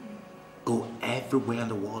 Go everywhere in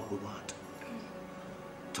the world we want.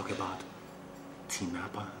 Talk about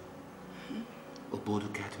Tinapa,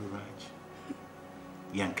 Obodo Cattle Ranch,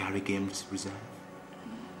 Yankari Games Reserve,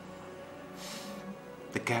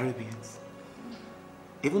 the Caribbeans,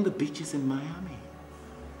 even the beaches in Miami.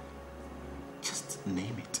 Just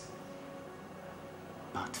name it.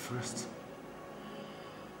 But first,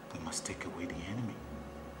 we must take away the enemy.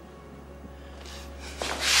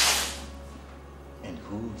 And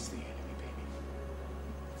who is the enemy, baby?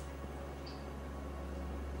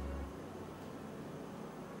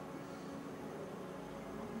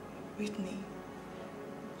 Whitney.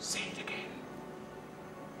 Say it again.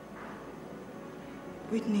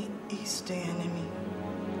 Whitney is the enemy.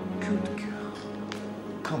 Good girl.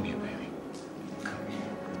 Come here, baby. Come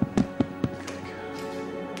here. Good girl.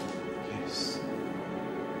 Yes.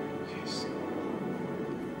 Yes.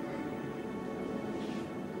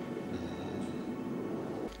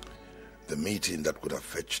 The meeting that could have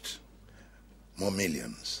fetched more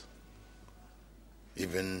millions,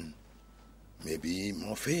 even maybe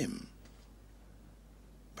more fame,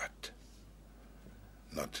 but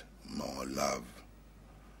not more love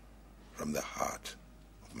from the heart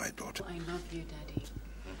of my daughter. I love you, Daddy.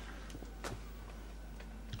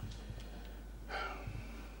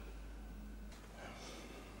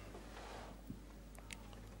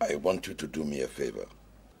 I want you to do me a favor.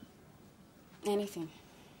 Anything.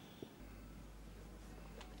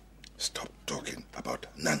 Stop talking about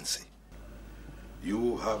Nancy.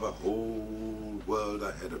 You have a whole world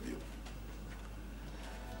ahead of you.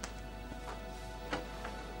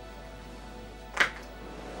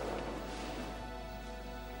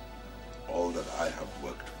 All that I have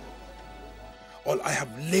worked for, all I have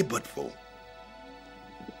labored for,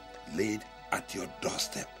 laid at your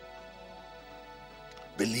doorstep.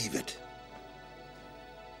 Believe it.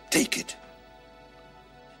 Take it.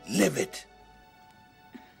 Live it.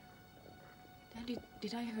 Daddy,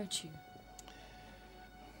 did I hurt you?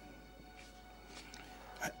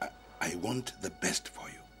 I want the best for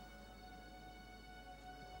you.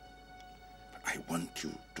 But I want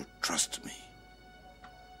you to trust me.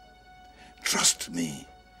 Trust me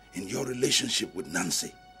in your relationship with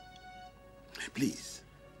Nancy. Please.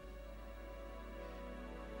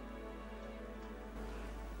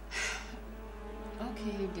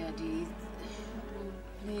 Okay, Daddy.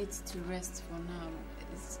 We'll lay it to rest for now.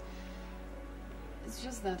 It's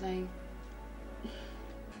just that I...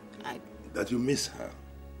 That you miss her,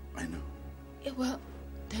 I know. Yeah, well,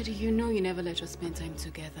 Daddy, you know you never let us spend time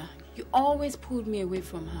together. You always pulled me away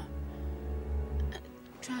from her.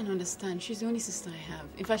 Try and understand. She's the only sister I have.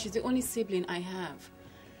 In fact, she's the only sibling I have.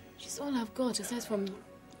 She's all I've got, aside from,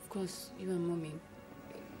 of course, you and Mommy.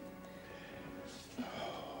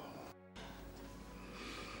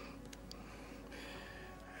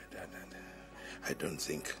 I don't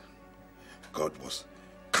think God was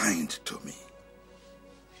kind to me.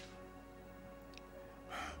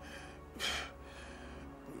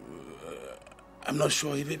 I'm not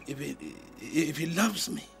sure if he loves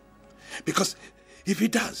me. Because if he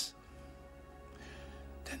does,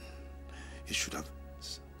 then he should have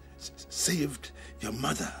saved your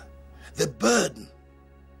mother the burden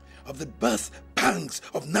of the birth pangs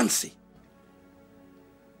of Nancy.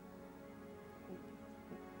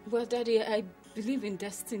 Well, Daddy, I believe in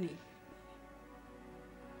destiny.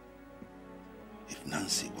 If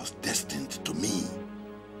Nancy was destined to me,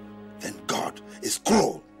 then God is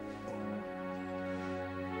cruel.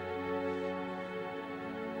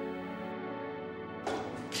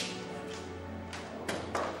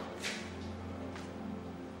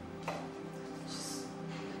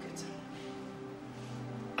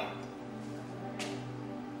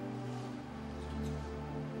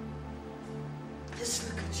 Just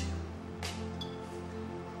look at you.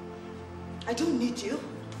 I don't need you.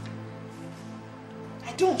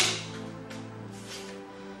 I don't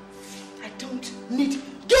need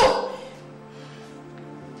you!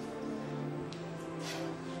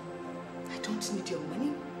 I don't need your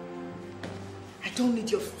money. I don't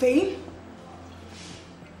need your fame.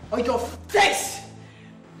 Or your face.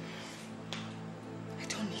 I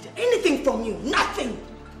don't need anything from you. Nothing.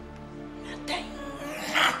 Nothing.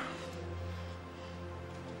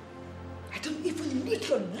 I don't even need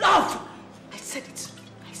your love. I said it.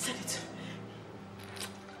 I said it.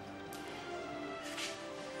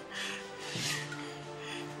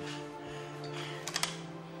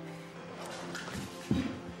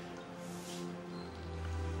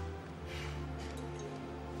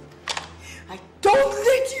 I don't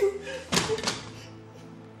need you.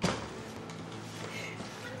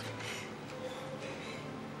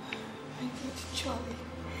 I need Charlie.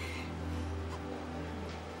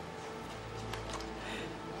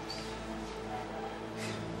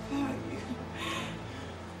 Where are you?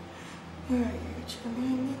 Where are you, Charlie? I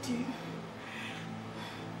need you.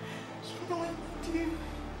 You know I need you.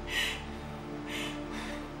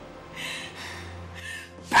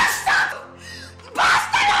 Bastard!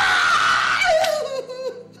 Bastard!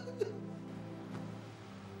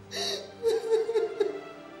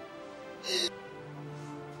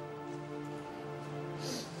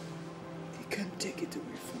 You can't take it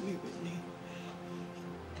away from me, Whitney.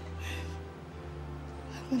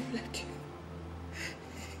 I won't let you.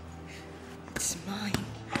 It's mine.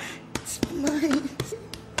 It's mine.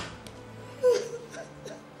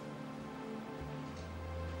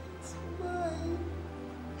 It's mine.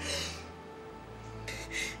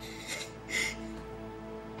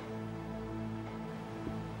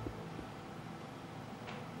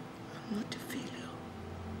 I'm not a failure.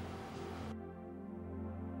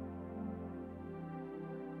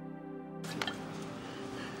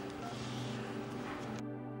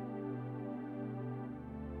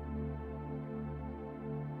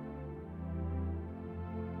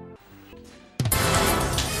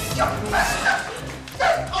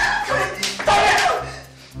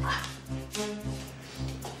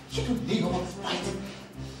 You don't need no one fighting.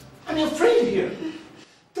 I'm your friend here.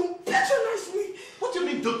 Don't patronize me. What do you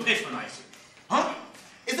mean, don't patronize you? Huh?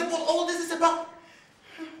 Is that what all this is about?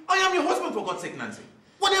 I am your husband, for God's sake, Nancy.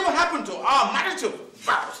 Whatever happened to our marriage of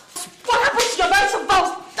vows? What happened to your marriage of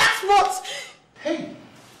vows? That's what. Hey,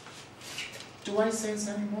 do I sense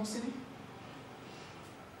animosity?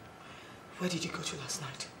 Where did you go to last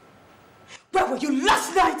night? Where were you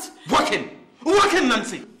last night? Working! Working,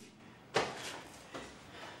 Nancy!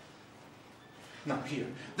 Now here,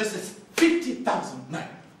 this is 50,000 naira.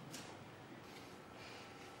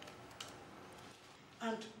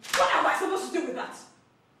 And what am I supposed to do with that?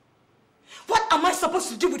 What am I supposed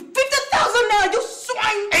to do with 50,000 naira, you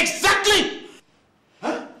swine? Exactly!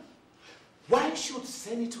 Huh? Why should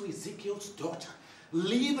Senator Ezekiel's daughter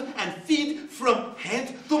live and feed from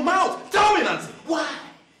hand to mouth? Tell me, Nancy, why?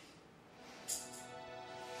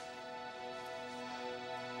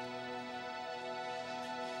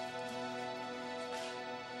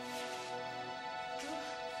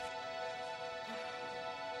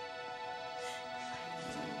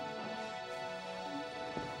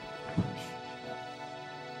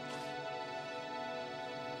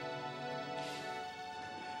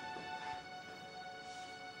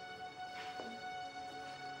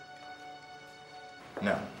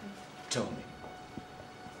 Now, tell me,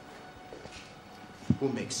 who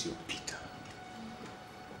makes you Peter?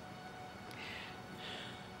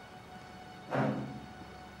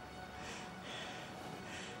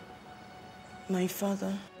 My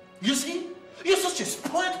father. You see? You're such a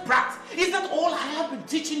spoiled brat. Is that all I have been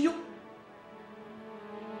teaching you?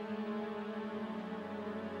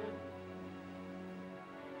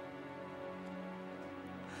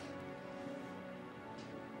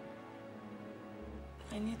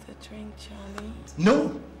 I need a drink, Charlie.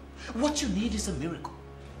 No. What you need is a miracle.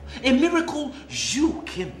 A miracle you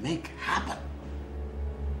can make happen.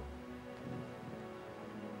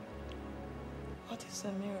 What is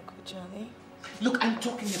a miracle, Charlie? Look, I'm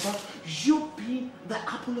talking about you being the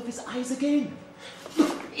apple of his eyes again.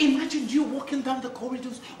 Look, imagine you walking down the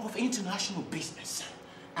corridors of international business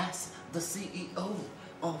as the CEO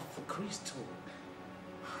of Crystal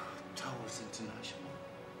Towers International.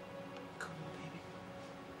 Come on, baby.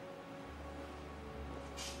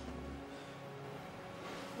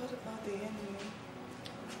 What about the enemy?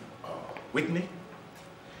 Whitney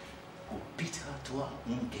will beat her to her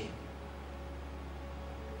own game.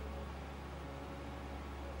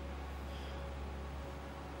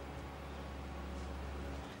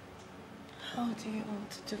 How do you want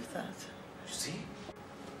to do that? You see?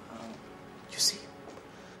 You see?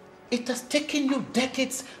 It has taken you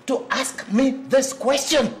decades to ask me this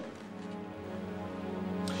question.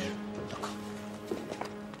 Look.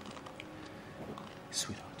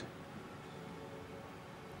 Sweetheart.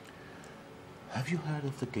 Have you heard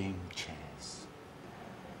of the game chess?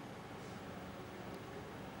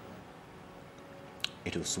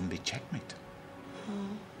 It will soon be checkmate.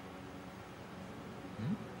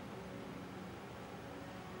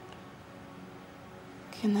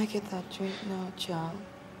 Can I get that drink now, Charlie?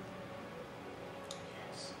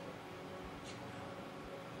 Yes.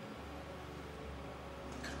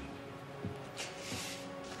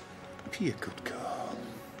 Be a good girl.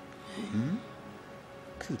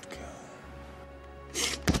 Good girl.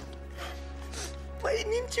 Why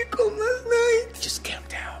didn't you come last night? Just calm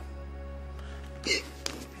down.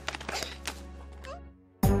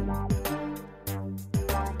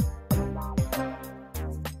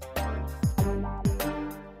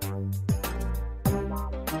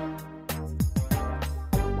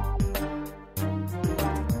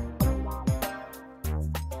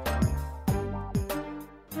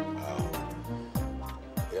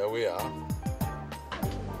 Here we are.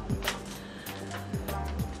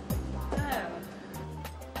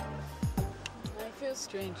 I feel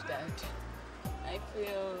strange, Dad. I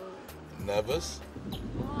feel Nervous?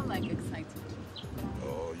 more like excited.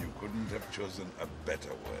 Oh, you couldn't have chosen a better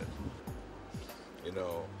word. You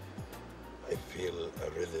know, I feel a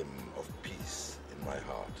rhythm of peace in my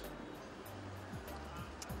heart.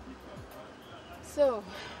 So,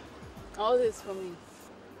 all this for me.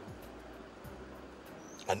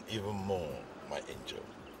 And even more, my angel.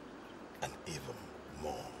 And even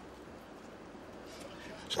more.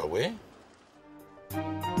 Shall we?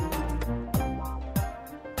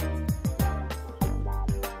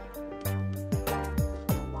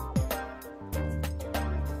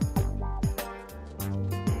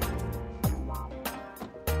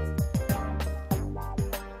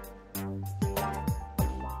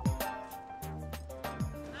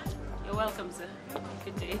 You're welcome, sir.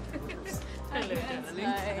 Good day. Hello, darling.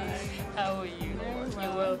 Hi. How are you?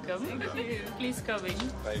 You're welcome. Thank you. Please come in.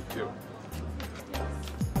 Thank you.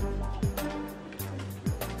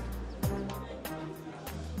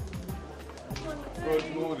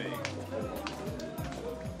 Good morning.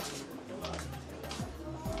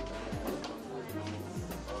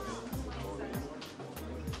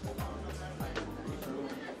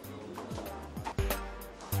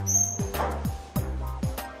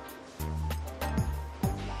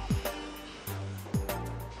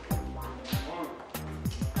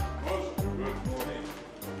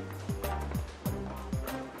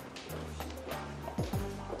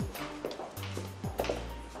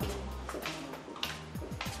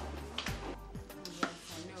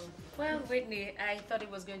 Well, Whitney, I thought it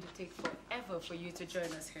was going to take forever for you to join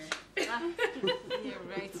us here. You're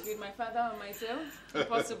right. With my father on my tail,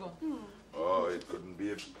 impossible. Oh, it couldn't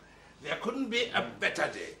be there couldn't be a better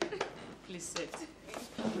day. Please sit.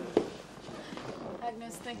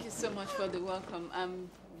 Agnes, thank you so much for the welcome. I'm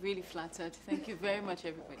really flattered. Thank you very much,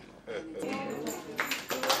 everybody.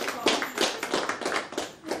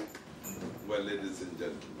 Well, ladies and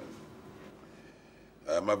gentlemen,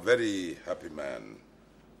 I'm a very happy man,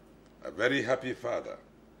 a very happy father.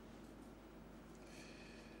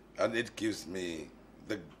 And it gives me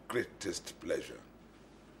the greatest pleasure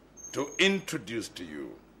to introduce to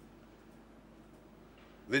you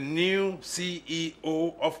the new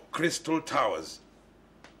CEO of Crystal Towers,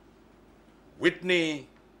 Whitney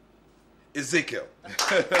Ezekiel.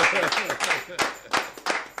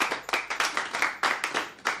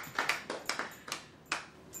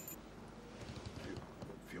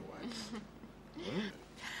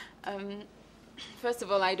 First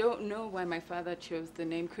of all, I don't know why my father chose the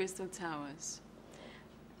name Crystal Towers.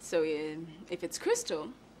 So if it's crystal,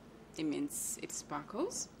 it means it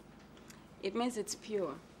sparkles. It means it's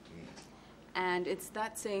pure. And it's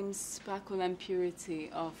that same sparkle and purity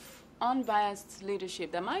of unbiased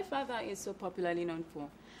leadership that my father is so popularly known for,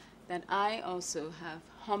 that I also have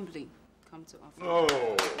humbly come to offer.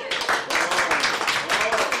 Oh.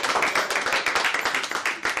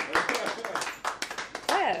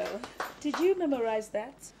 Well, did you memorize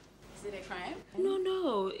that? Is it a crime?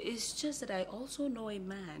 No. It's just that I also know a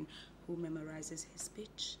man who memorizes his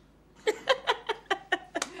speech.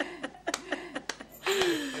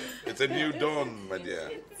 It's a new dawn, my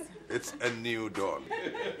dear. It's a new dawn.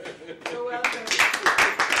 You're welcome.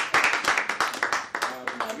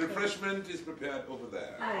 Refreshment is prepared over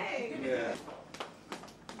there. Hi. Yeah.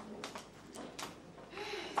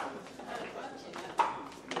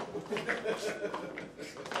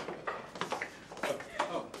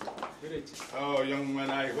 Oh, young man,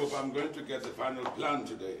 I hope I'm going to get the final plan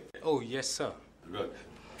today. Oh, yes, sir. Good.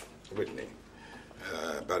 Whitney,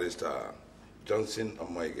 Barrister Johnson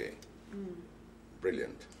Omoige.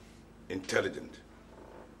 Brilliant, intelligent,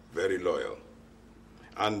 very loyal.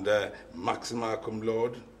 And Maxima cum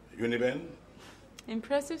laude, Uniben.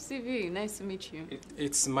 Impressive CV. Nice to meet you.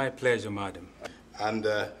 It's my pleasure, madam. And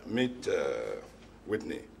meet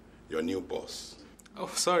Whitney, your new boss. Oh,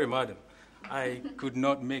 sorry, madam. I could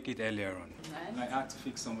not make it earlier on. I had to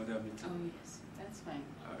fix some other meeting. Oh, yes. That's fine.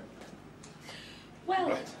 All right. Well,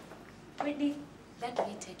 Right. Whitney, let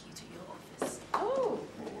me take you to your office. Oh,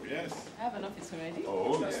 Oh, yes. I have an office already.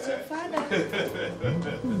 Oh, Trust your yes. father.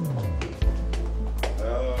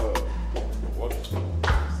 Oh, what?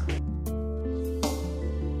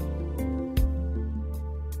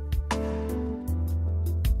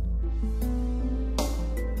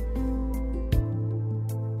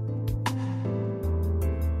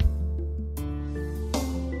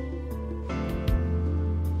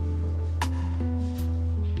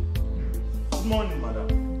 Good morning, madam.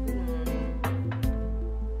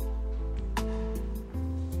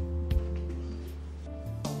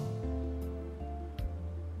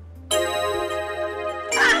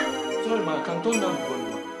 Sorry, ma, I can turn down the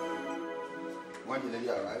volume. When the lady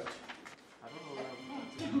arrived,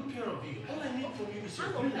 Take good care of you. All I need from you is your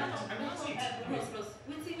green light, and that's it. Ross,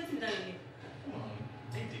 wait that again. Come on,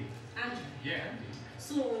 take it. Andy, Yeah, Andy.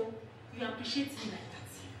 so you appreciate me like that.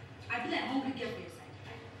 I feel like hungry girl for your side.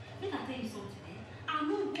 Make I tell you something, eh? I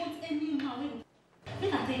don't want any man when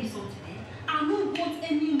make I tell you something, eh? I don't want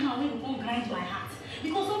any man when you won't grind my heart.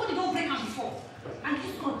 Because somebody don't break am before. And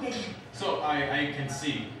this God beg you. So I can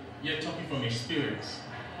see you're talking from experience.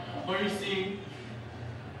 But you see,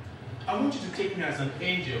 I want you to take me as an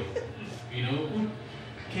angel, you know, who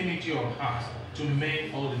came into your heart to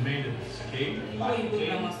mend all the mendables, okay?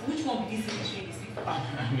 Which one be this in between these people?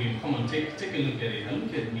 I mean, come on, take a look at it. And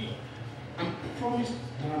look at me. I promise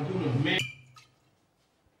that I'm going to make.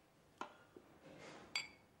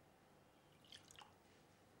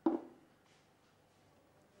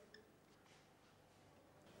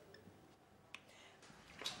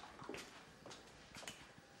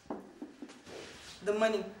 The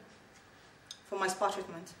money for my spa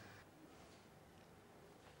treatment.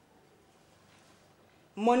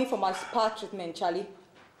 Money for my spa treatment, Charlie.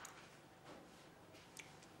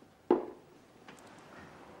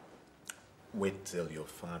 Wait till your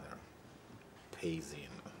father pays in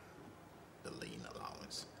the lien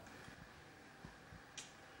allowance.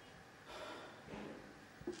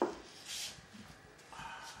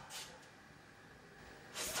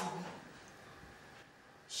 Fool.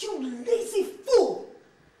 You lazy fool!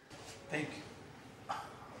 Thank you. I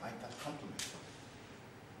like that compliment.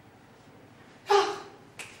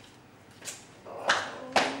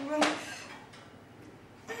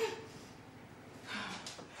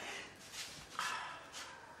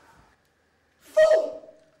 Fool!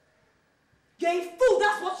 You're a fool,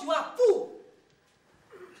 that's what you are, fool!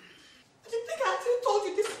 Do you think I actually told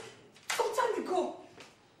you this some time ago?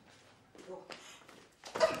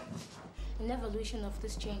 In evolution of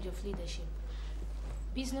this change of leadership,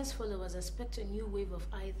 business followers expect a new wave of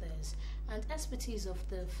ideas and expertise of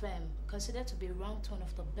the firm, considered to be ranked one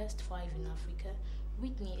of the best 5 in Africa.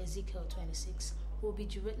 Whitney Ezekiel 26 will be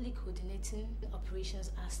directly coordinating operations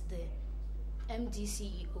as the MD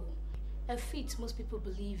CEO, a feat most people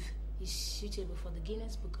believe is suitable for the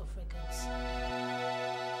Guinness Book of Records.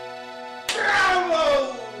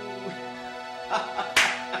 Bravo!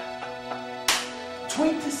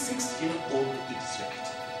 26-year-old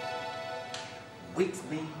executive,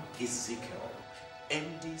 Whitney Ezekiel,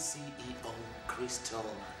 MD CEO, Crystal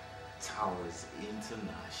Towers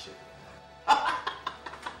International.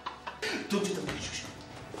 Don't you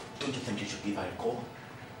think you should give her a call?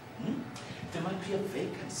 There might be a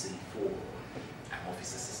vacancy for an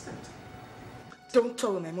office assistant. Don't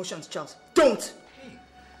toll my emotions, Charles. Don't! Hey,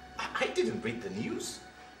 I didn't read the news.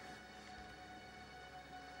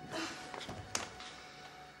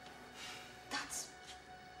 That's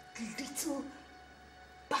little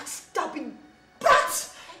backstabbing brat!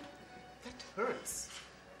 That hurts.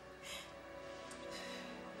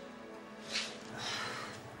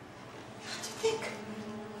 Do you think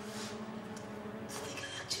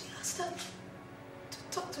I actually asked her to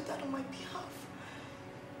talk to Dad on my behalf?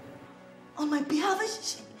 On my behalf?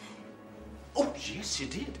 Oh, yes, she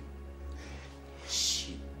did.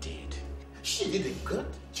 She did. She did a good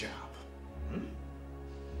job.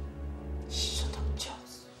 Shut up,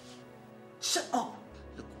 Charles. Shut up.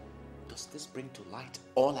 Look, does this bring to light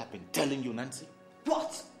all I've been telling you, Nancy?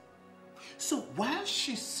 What? So while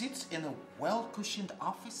she sits in a well-cushioned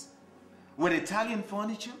office with Italian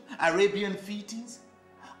furniture, Arabian fittings,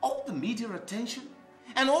 all the media attention,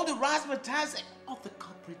 and all the razzmatazz of the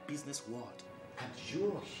corporate business world, and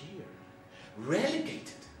you're here,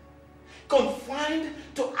 relegated, confined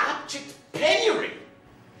to abject penury,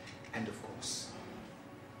 and of course,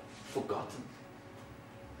 forgotten.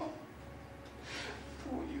 Oh,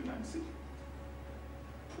 poor you, Nancy.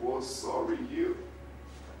 Poor sorry you.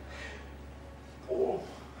 Poor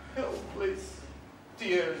helpless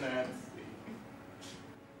dear Nancy.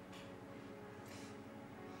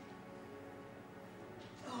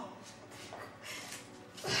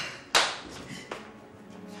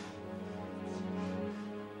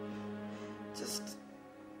 Just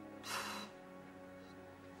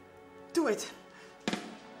do it.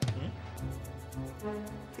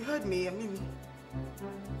 You heard me, I mean,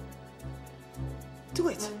 do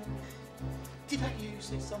it. Did I hear you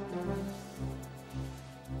say something?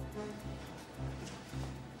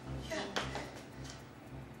 Yeah.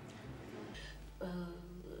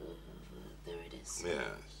 There it is. Yes.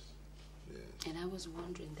 And I was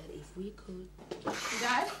wondering that if we could...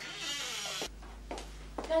 Dad?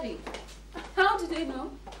 Daddy, how did they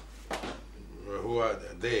know? Who are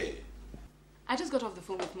they? I just got off the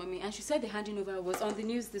phone with Mommy and she said the handing over was on the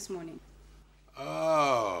news this morning.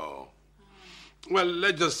 Oh. Well,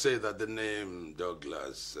 let's just say that the name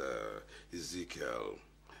Douglas Ezekiel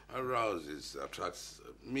attracts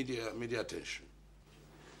media attention.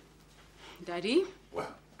 Daddy?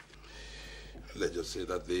 Well, let's just say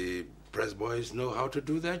that the press boys know how to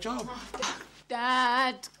do their job.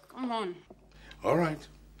 Dad, come on. All right.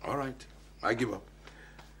 I give up.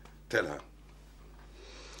 Tell her.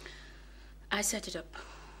 I set it up.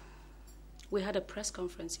 We had a press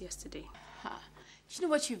conference yesterday. Do you know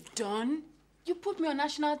what you've done? You put me on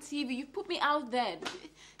national TV. You put me out there.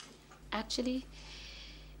 Actually,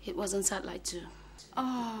 it was on satellite too.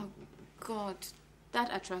 Oh, God. That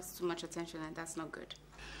attracts too much attention and that's not good.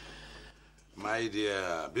 My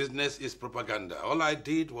dear, business is propaganda. All I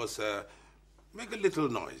did was make a little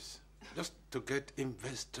noise, just to get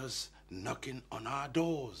investors knocking on our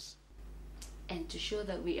doors. And to show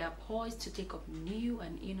that we are poised to take up new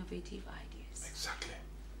and innovative ideas. Exactly.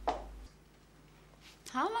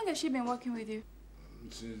 How long has she been working with you?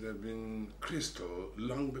 She's been Crystal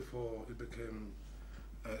long before it became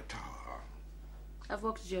Tower. I've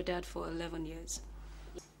worked with your dad for 11 years.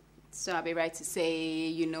 So I'll be right to say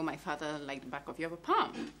you know my father like the back of your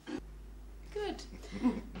palm. Good.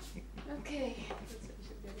 Okay.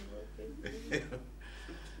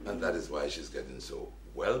 And that is why she's getting so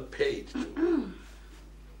well paid too.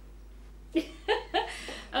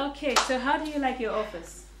 Okay, so how do you like your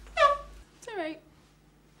office? It's all right.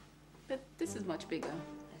 But this is much bigger.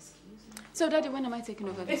 So, Daddy, when am I taking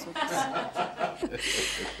over this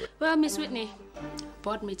office? Well, Miss Whitney,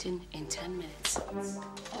 board meeting in 10 minutes.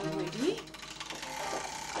 Already?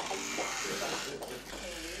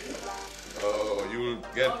 Oh, you'll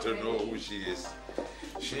get to know who she is.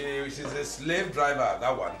 She's a slave driver,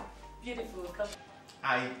 that one. Beautiful.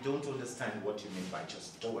 I don't understand what you mean by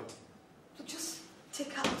just do it. So just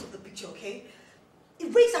take her out of the picture, okay?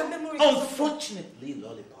 Erase our memory. Unfortunately,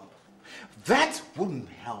 Lollipop, that wouldn't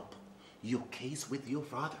help your case with your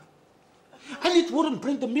father. And it wouldn't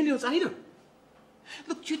bring the millions either.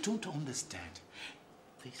 Look, you don't understand.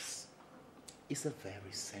 This is a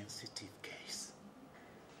very sensitive case.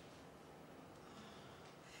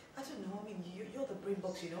 I don't know. I mean, you're the brain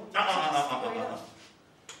box, you know. Just figure it out.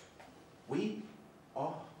 We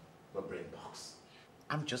are the brain box.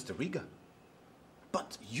 I'm just the rigger.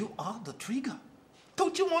 But you are the trigger.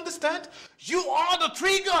 Don't you understand? You are the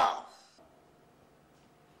trigger!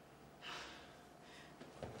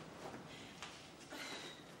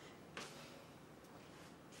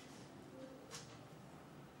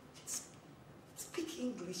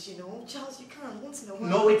 English, you know. Charles, you can't. Once in a while.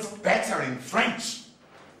 No, it's better in French.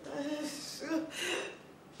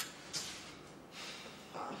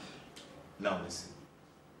 Now listen.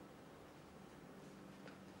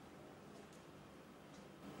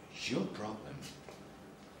 Your problem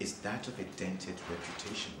is that of a dented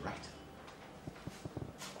reputation, right?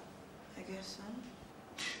 I guess so.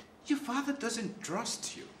 Your father doesn't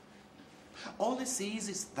trust you. All he sees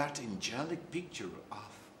is that angelic picture of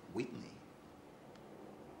Whitney.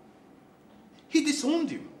 He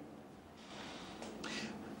disowned you.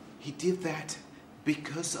 He did that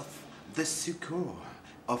because of the succor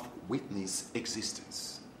of Whitney's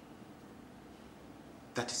existence.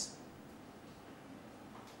 That is,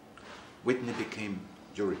 Whitney became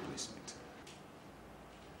your replacement.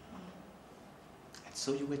 And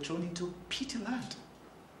so you were thrown into pity land.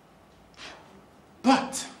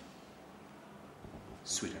 But,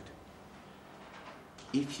 sweetheart,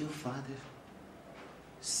 if your father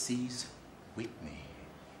sees Whitney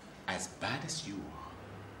as bad as you are,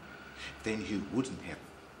 then he wouldn't have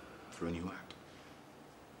thrown you out.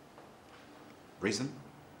 Reason?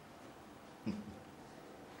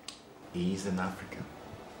 He's an African.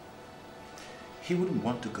 He wouldn't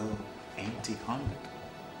want to go empty-handed.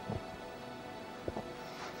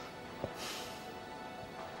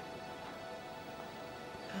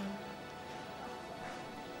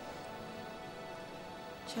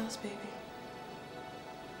 Charles, baby.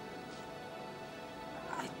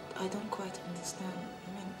 I don't quite understand.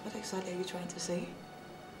 I mean, what exactly are you trying to say?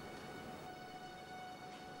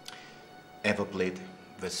 Ever played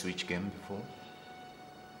the switch game before?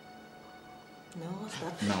 No, what's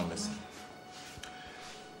that? Now listen.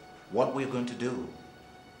 What we're going to do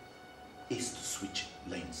is to switch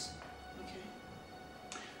lanes. Okay.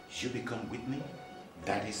 You become Whitney,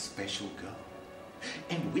 Daddy's special girl.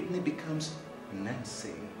 And Whitney becomes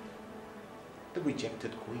Nancy, the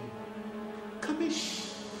rejected queen. Kamish.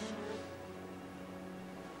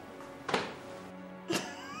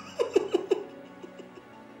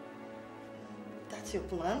 That's your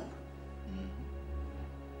plan?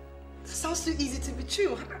 That sounds too easy to be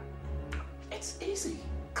true. It's easy.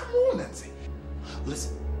 Come on, Nancy.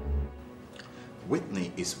 Listen,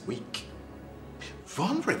 Whitney is weak,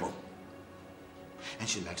 vulnerable, and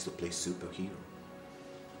she likes to play superhero.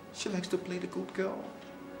 She likes to play the good girl.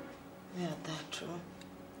 Yeah, that's true.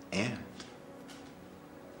 And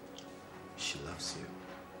she loves you.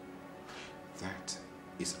 That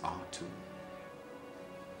is our too.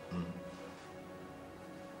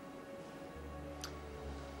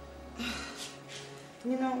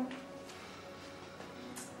 You know,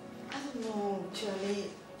 I don't know, Charlie.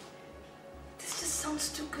 This just sounds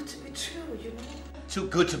too good to be true, you know? Too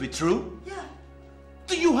good to be true? Yeah.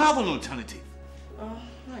 Do you have an alternative?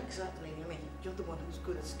 Not exactly. I mean, you're the one who's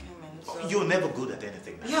good at scamming, so... You're never good at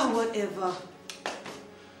anything. Yeah, whatever.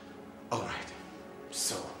 All right.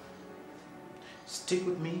 So, stick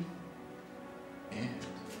with me and...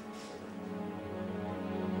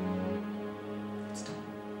 it's done.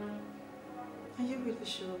 Are you really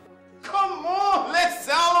sure about this? Come on, let's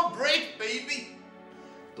celebrate, baby!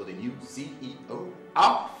 To the new CEO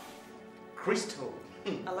of Crystal.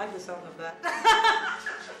 I like the sound of that.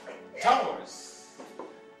 Towers.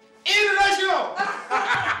 International!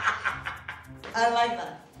 I like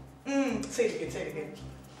that. Say it again, say it again.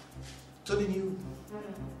 To the new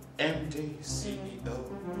MD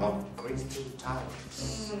CEO of Crystal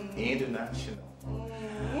Towers International.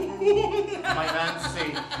 My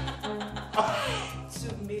Nancy.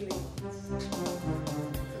 2 million.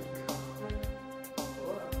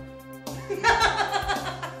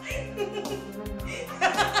 I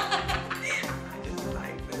just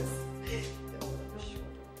like this.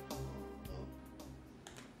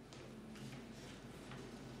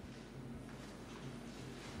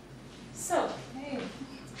 So, hey,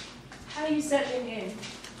 how are you settling in?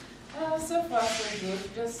 So far so good.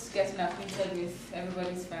 Just getting acquainted with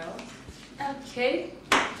everybody's files. Okay.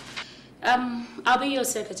 I'll be your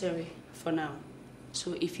secretary for now.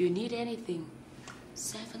 So if you need anything,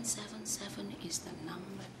 777 is the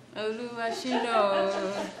number. Oluwashino.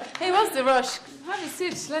 Hey, what's the rush? Have a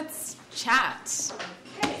seat. Let's chat.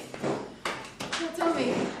 Okay. So tell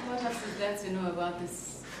me, what else is there to know about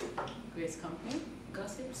this great company?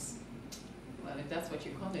 Gossips? Well, if that's what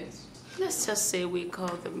you call it. Let's just say we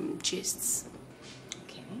call them gists.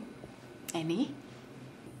 Okay. Any?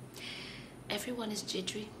 Everyone is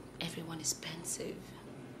jittery. Everyone is pensive.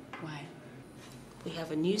 Why? We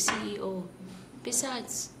have a new CEO.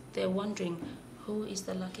 Besides, they're wondering, who is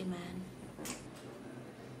the lucky man?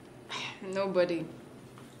 Nobody.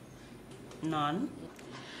 None?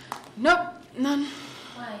 Nope, none.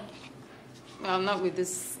 Why? Well, not with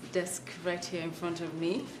this desk right here in front of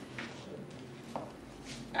me.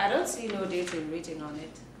 I don't see no date written on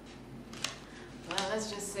it. Well,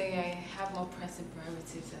 let's just say I have more pressing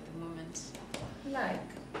priorities at the moment. Like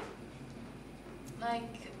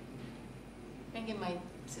bringing my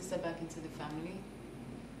sister back into the family.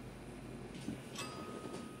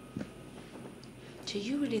 Do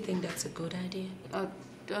you really think that's a good idea? Oh,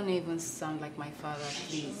 don't even sound like my father,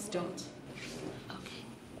 please. Don't. Okay.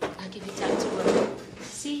 I'll give you time to work.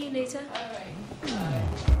 See you later. All right. Bye.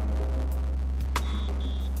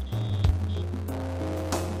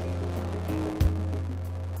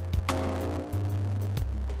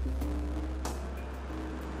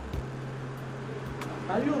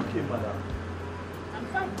 Are you okay, madam? I'm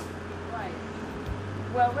fine. Why?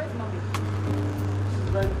 Well, where's mommy? She's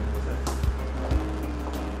right there.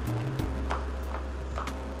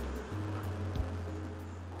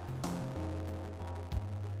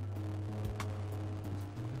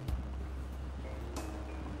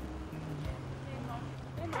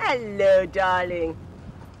 Hello, darling.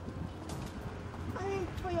 I mean,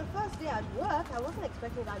 for your first day at work, I wasn't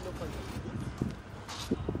expecting that look on your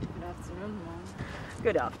face. Good afternoon, Mom.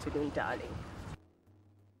 Good afternoon, darling.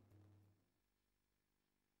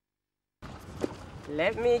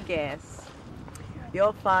 Let me guess.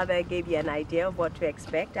 Your father gave you an idea of what to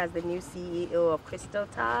expect as the new CEO of Crystal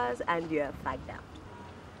Towers, and you're fagged out.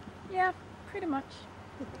 Yeah, pretty much.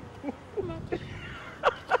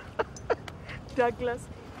 Douglas,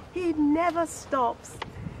 he never stops.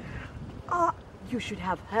 Oh, you should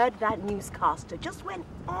have heard that newscaster. Just went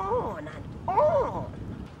on and on.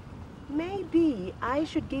 Maybe I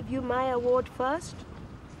should give you my award first,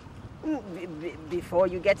 before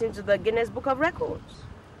you get into the Guinness Book of Records.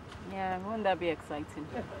 Yeah, won't that be exciting?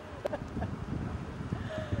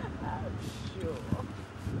 I'm sure.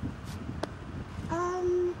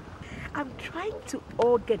 I'm trying to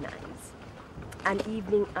organize an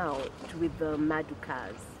evening out with the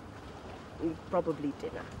Madukas. Probably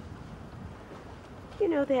dinner. You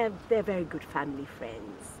know, they're very good family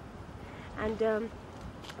friends. And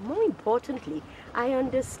more importantly, I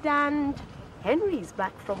understand Henry's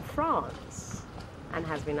back from France and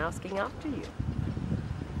has been asking after you.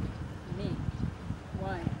 Me?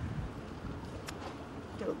 Why?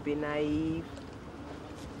 Don't be naive.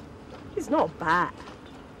 He's not bad.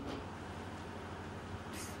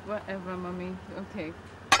 Whatever, Mommy. Okay.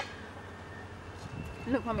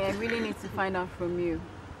 Look, Mommy, I really need to find out from you.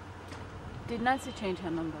 Did Nancy change her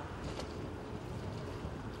number?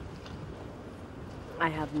 I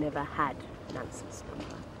have never had Nancy's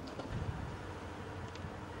number.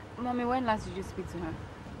 Mommy, when last did you speak to her?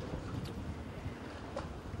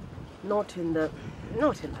 Not in the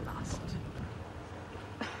last.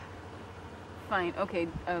 Fine, okay.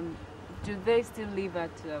 Do they still live at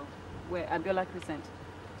where Abiola Crescent?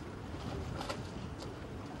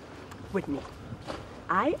 Whitney,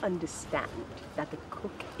 I understand that the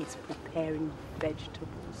cook is preparing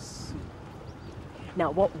vegetable soup.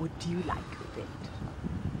 Now, what would you like with it?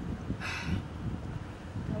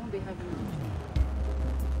 I won't be having it.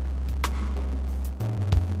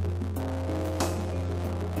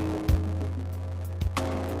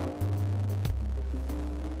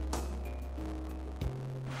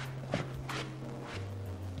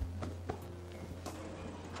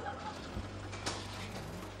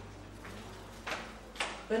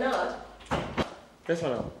 Bernard? Yes,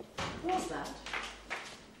 madam. What's that?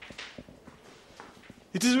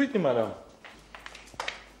 It is Whitney, madam.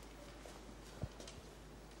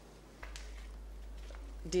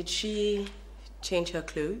 Did she change her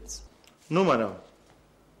clothes? No, madam.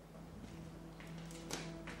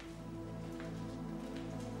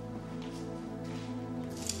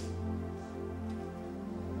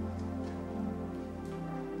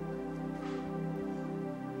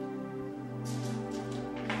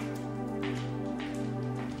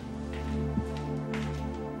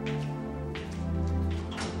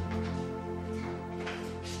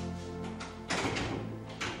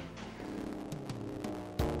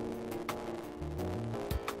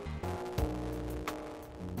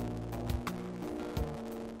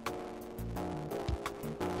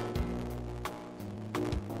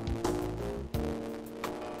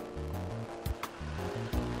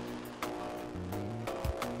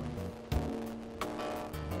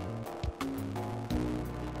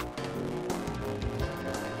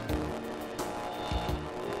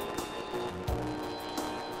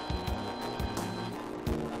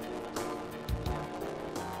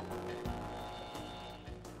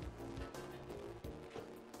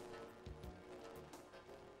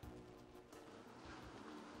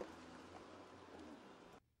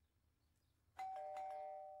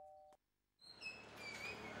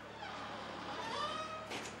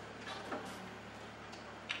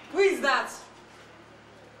 is that?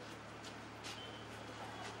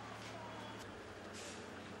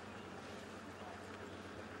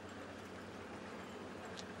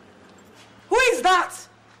 Who is that?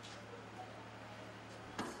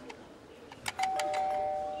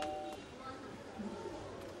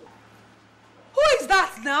 Who is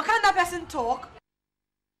that now? Can't that person talk?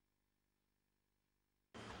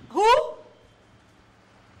 Who?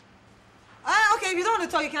 Okay, if you don't want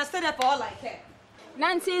to talk, you can stay there for all I care.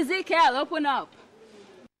 Nancy Ezekiel, open up.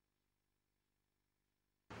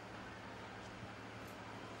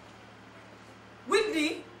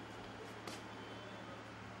 Whitney?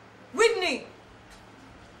 Whitney!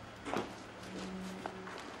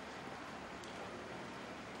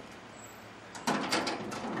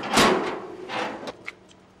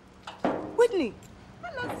 Whitney!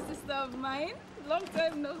 Hello, sister of mine. Long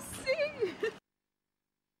time no see.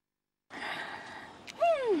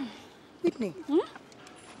 Whitney.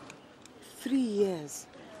 3 years.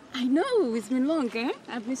 I know, it's been long, eh?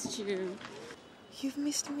 I've missed you. You've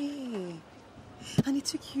missed me. And it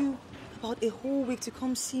took you about a whole week to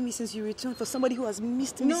come see me since you returned for somebody who has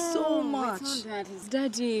missed me so much. It's not that. It's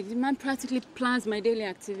Daddy. The man practically plans my daily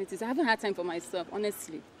activities. I haven't had time for myself,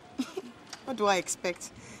 honestly. What do I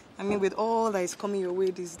expect? I mean, with all that is coming your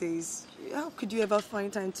way these days, how could you ever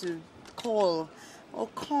find time to call or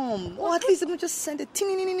come? Or at least even just send a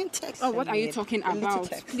teeny text. Oh, what are you talking about?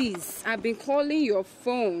 Please, I've been calling your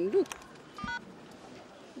phone. Look.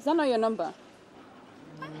 Is that not your number?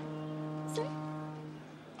 See?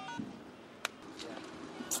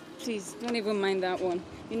 Please, don't even mind that one.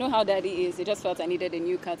 You know how Daddy is. He just felt I needed a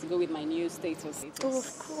new car to go with my new status. Oh,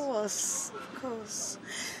 of course.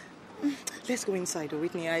 Let's go inside,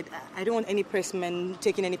 Whitney. I don't want any pressmen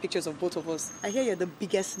taking any pictures of both of us. I hear you're the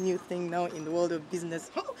biggest new thing now in the world of business.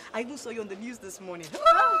 Oh, I even saw you on the news this morning.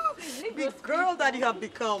 Oh, big girl that you have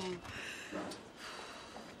become.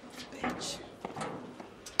 Bitch.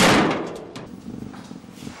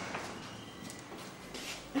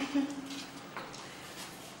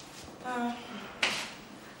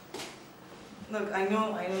 Look, I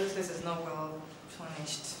know this place is not well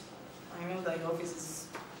furnished. I know that your office is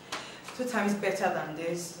 2 times better than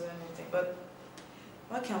this or anything, but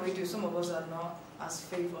what can we do? Some of us are not as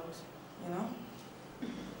favored, you know?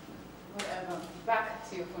 Whatever. Back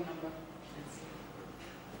to your phone number.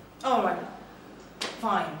 All right.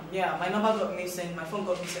 Fine. Yeah, my number got missing. My phone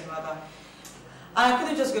got missing, rather. I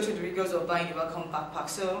couldn't just go through the rigors of buying a welcome backpack,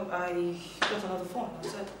 so I got another phone. I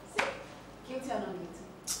said, Guilty or not guilty?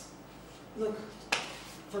 look,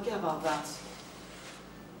 forget about that.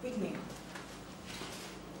 Whitney.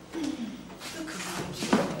 Look around you.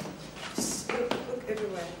 Just look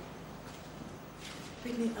everywhere.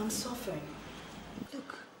 Whitney, I'm suffering.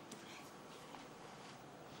 Look.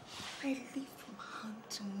 I live from hand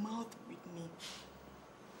to mouth, Whitney.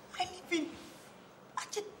 I live in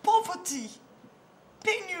poverty,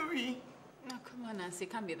 penury. No, come on, Nancy.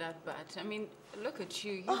 It can't be that bad. I mean, look at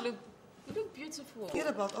you. You look beautiful. Forget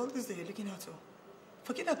about all this that you're looking at.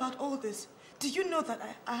 Forget about all this. Do you know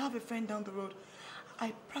that I have a friend down the road?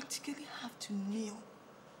 I practically have to kneel,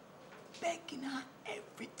 begging her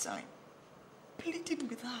every time, pleading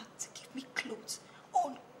with her to give me clothes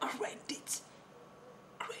on credit.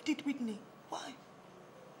 Credit, Whitney. Why?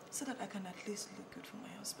 So that I can at least look good for my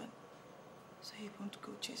husband. So he won't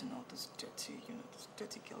go chasing all those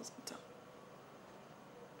dirty girls in town.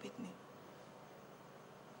 Whitney,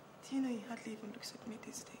 do you know he hardly even looks at me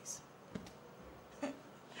these days?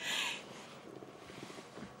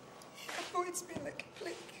 He avoids me like a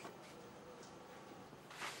plague.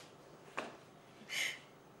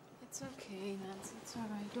 It's okay, Nancy. It's all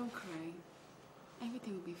right. Don't cry.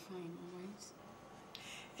 Everything will be fine, all right?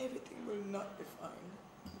 Everything will not be fine.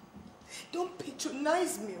 Don't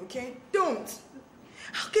patronize me, okay? Don't.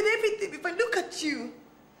 How can everything be fine? Look at you.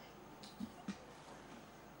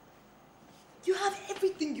 You have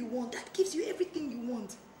everything you want. That gives you everything you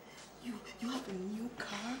want. You have a new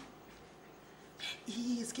car.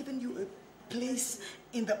 He has given you a place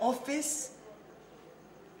in the office.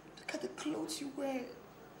 Look at the clothes you wear.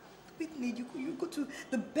 Whitney, you go to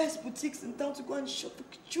the best boutiques in town to go and shop.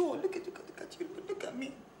 Look at you. Look at you. Look at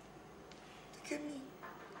me. Look at me.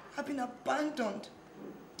 I've been abandoned,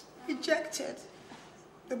 rejected,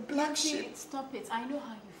 the black sheep. Stop it. I know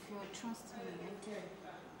how you feel. Trust me. I do.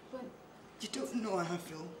 But you don't know how I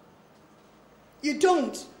feel. You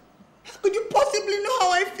don't. How could you possibly know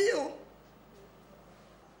how I feel?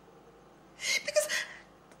 Because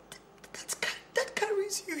that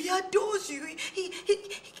carries you. He adores you. He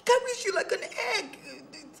carries you like an egg.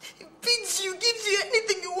 He feeds you, gives you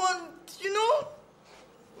anything you want. You know.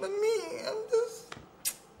 But me, I'm just.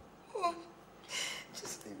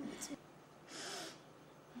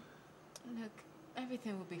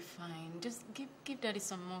 everything will be fine. Just give Daddy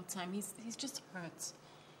some more time. He's just hurt.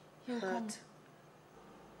 He'll come. Did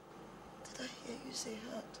I hear you say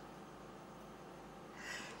hurt?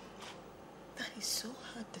 That he's so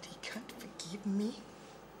hurt that he can't forgive me?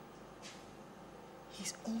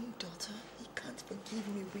 His own daughter, he can't forgive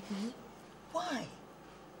me, Whitney? Why?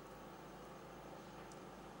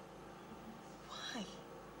 Why?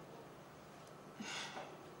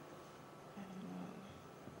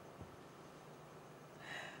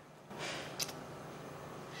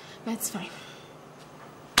 That's fine.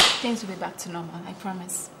 Things will be back to normal, I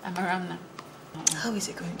promise. I'm around now. How is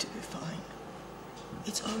it going to be fine?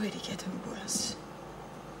 It's already getting worse.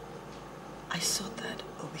 I saw that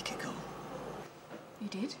a week ago. You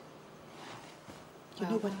did? You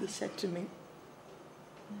know what he said to me?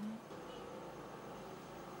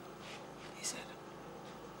 He said,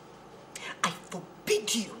 I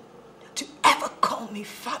forbid you to ever call me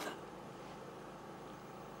father.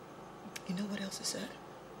 You know what else he said?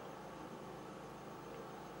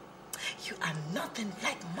 You are nothing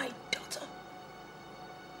like my daughter.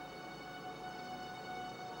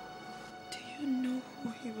 Do you know who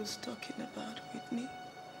he was talking about, Whitney?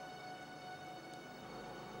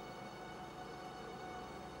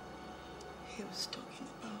 He was talking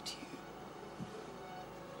about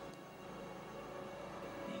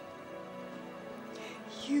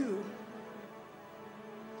you. You.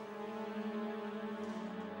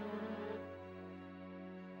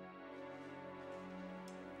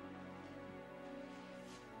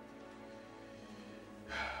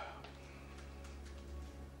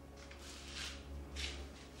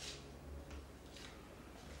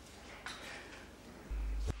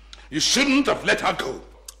 You shouldn't have let her go.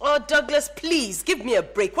 Oh, Douglas, please, give me a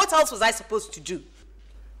break. What else was I supposed to do?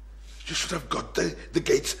 You should have got the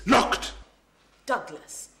gates locked.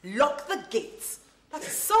 Douglas, lock the gates. That's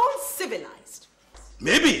so uncivilized.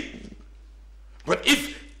 Maybe. But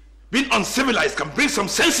if being uncivilized can bring some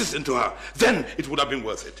senses into her, then it would have been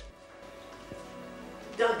worth it.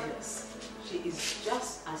 Douglas, she is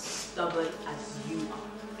just as stubborn as you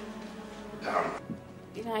are.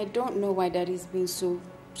 You know, I don't know why Daddy's been so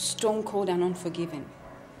stone cold and unforgiving.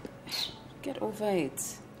 Get over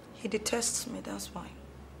it. He detests me, that's why.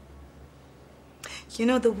 You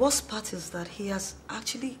know, the worst part is that he has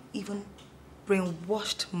actually even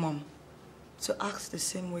brainwashed Mom to act the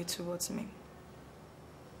same way towards me.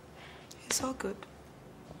 It's all good.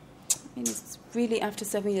 I mean, it's really after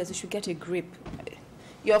 7 years, you should get a grip.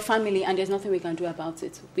 Your family, and there's nothing we can do about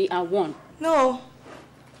it. We are one. No.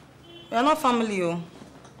 We are not family, oh.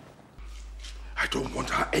 I don't want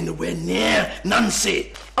her anywhere near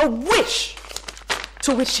Nancy. A wish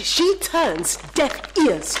to which she turns deaf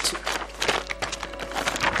ears to.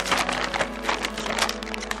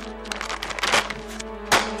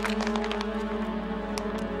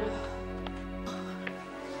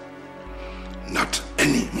 Not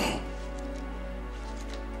anymore.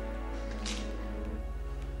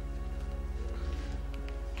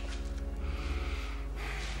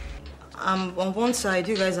 I'm on one side,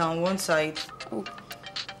 you guys are on one side. Oh,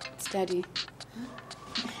 it's Daddy.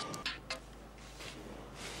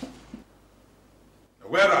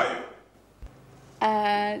 Where are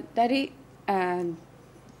you? Daddy,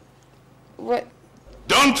 what?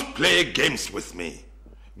 Don't play games with me.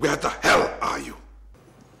 Where the hell are you?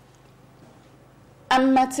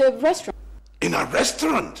 I'm at a restaurant. In a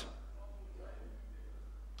restaurant?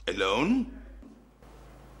 Alone?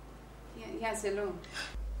 Yes, alone.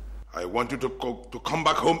 I want you to come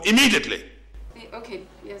back home immediately. Okay,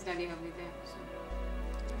 yes, Daddy, I'll be there.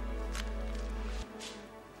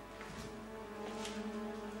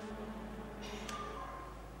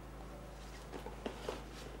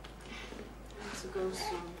 I have to go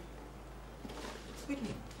soon.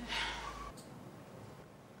 Whitney,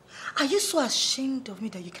 are you so ashamed of me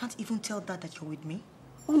that you can't even tell Dad that you're with me?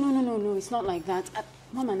 Oh, no, it's not like that.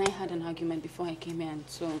 Mom and I had an argument before I came here, and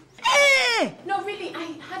so... Hey! No, really,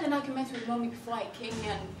 I had an argument with Mommy before I came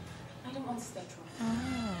here, and I don't want to start trouble.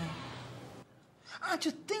 And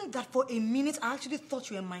to think that for a minute I actually thought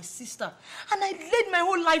you were my sister. And I laid my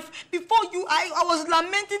whole life before you. I was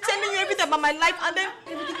lamenting, telling you everything about my life, and then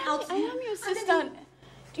everything else. I am your sister.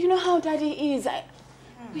 Do you know how Daddy is?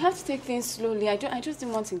 We have to take things slowly. I just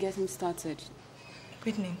didn't want to get him started.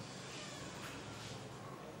 Whitney,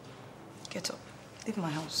 get up. Leave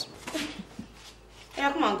my house.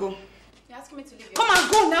 Yeah, come on, go. You're asking me to leave. Come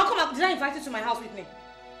on, go now. Come on. Did I invite you to my house, Whitney?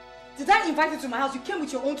 Did I invite you to my house? You came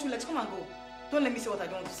with your own 2 legs. Come on, go. Don't let me say what I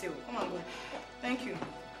don't want to say. Come on, go. Thank you.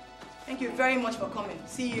 Thank you very much for coming.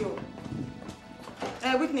 See you.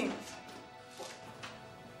 Whitney.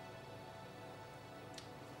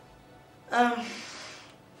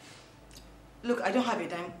 Look, I don't have a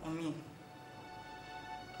dime on me.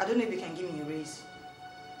 I don't know if you can give me a raise.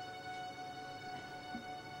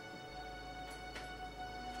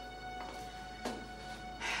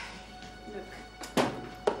 Look,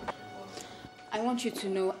 I want you to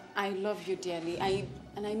know I love you dearly,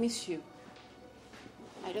 and I miss you.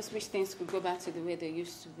 I just wish things could go back to the way they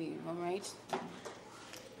used to be, all right?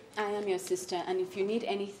 I am your sister, and if you need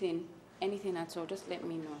anything at all, just let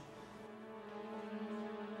me know.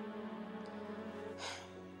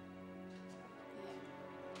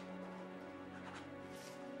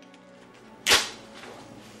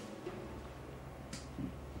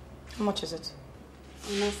 How much is it?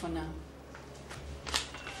 Enough for now.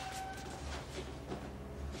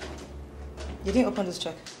 You didn't open this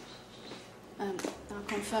check? I'll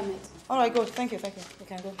confirm it. All right, good. Thank you. You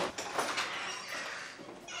can go.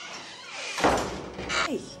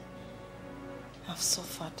 Hey, I've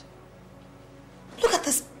suffered. Look at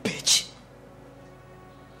this bitch.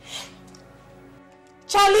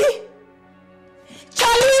 Charlie!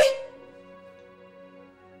 Charlie!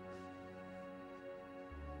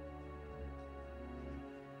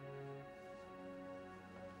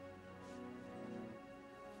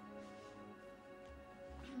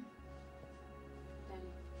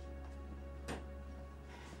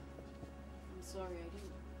 Sorry, I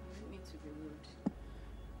didn't mean to be rude.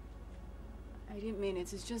 I didn't mean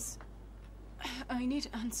it. It's just, I need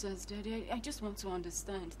answers, Daddy. I just want to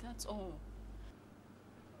understand. That's all.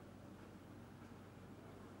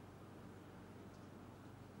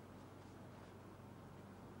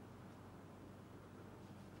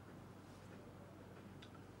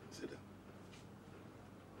 Sit down.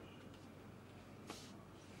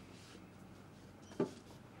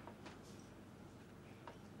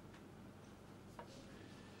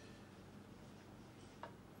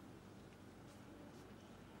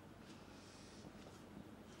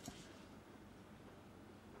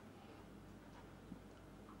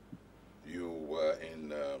 You were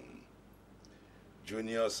in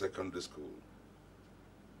junior secondary school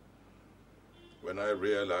when I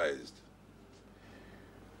realized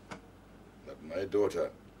that my daughter,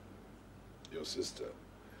 your sister,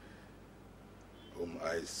 whom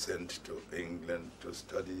I sent to England to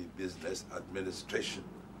study business administration,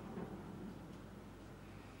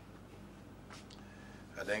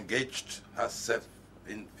 had engaged herself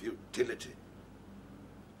in futility.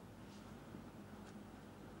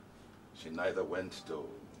 She neither went to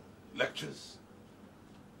lectures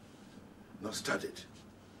nor studied.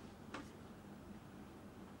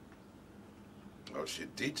 All she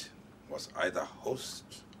did was either host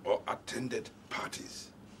or attended parties.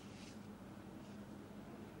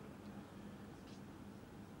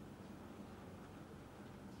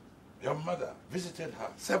 Your mother visited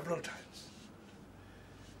her several times,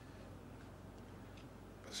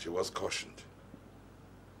 but she was cautioned.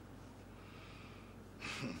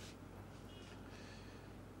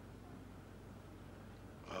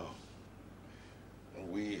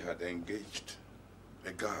 We had engaged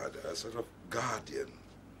a guard, a sort of guardian,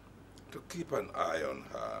 to keep an eye on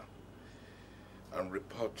her and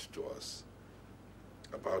report to us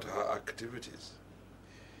about her activities.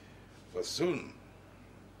 For soon,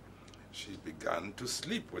 she began to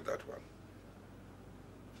sleep with that one.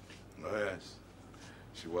 Oh yes,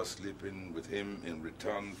 she was sleeping with him in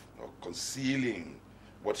return for concealing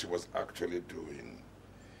what she was actually doing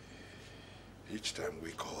each time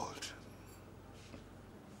we called.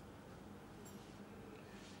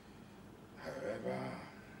 However,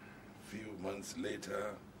 a few months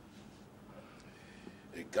later,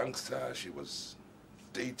 a gangster she was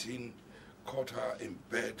dating caught her in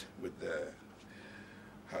bed with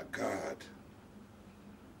her guard.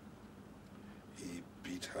 He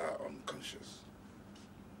beat her unconscious.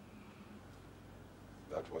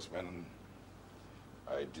 That was when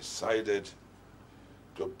I decided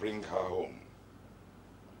to bring her home,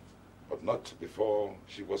 but not before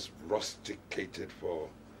she was rusticated for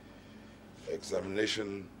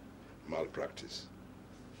examination malpractice.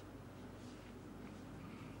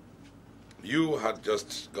 You had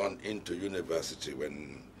just gone into university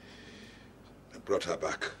when I brought her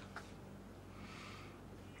back.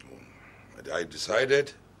 And I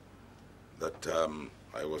decided that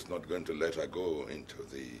I was not going to let her go into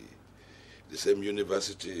the same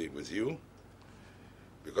university with you,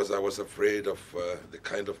 because I was afraid of the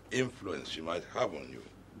kind of influence she might have on you.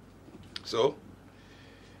 So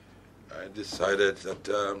I decided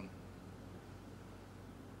that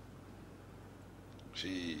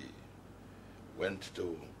she went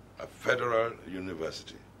to a federal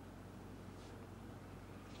university.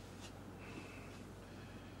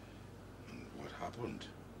 And what happened?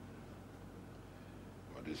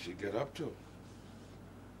 What did she get up to?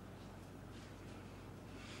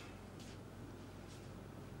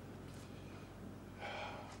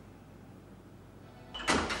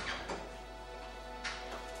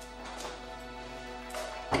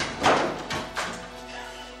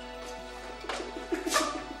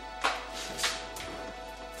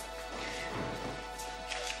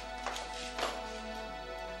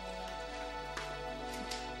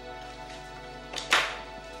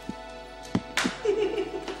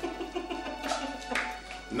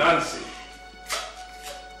 Nancy.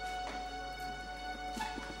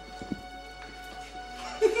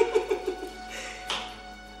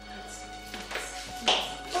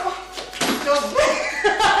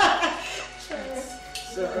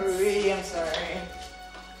 Sorry, I'm sorry.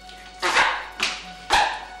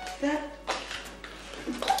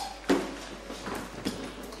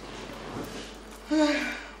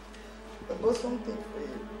 I bought something for you.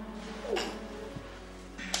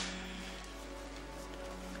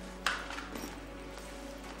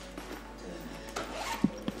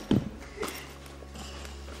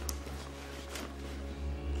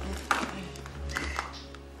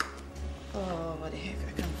 Oh, what the heck?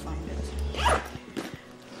 I can't find it.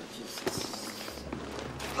 Jesus.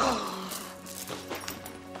 Oh.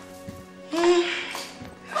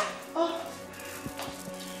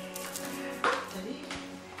 Daddy?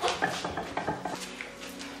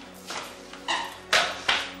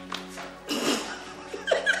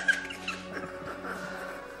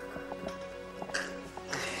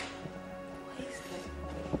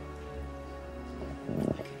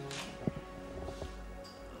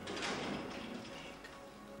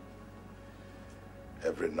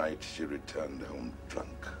 Every night she returned home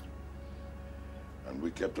drunk. And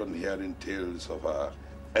we kept on hearing tales of her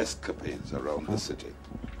escapades around the city.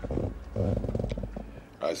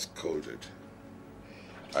 I scolded.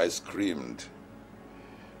 I screamed.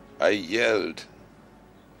 I yelled.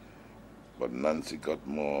 But Nancy got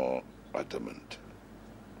more adamant.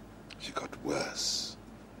 She got worse.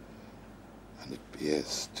 And it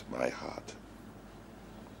pierced my heart.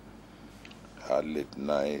 Her late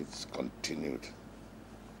nights continued.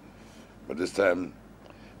 But this time,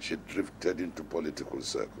 she drifted into political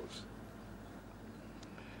circles.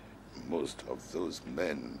 Most of those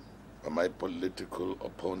men were my political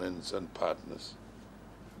opponents and partners.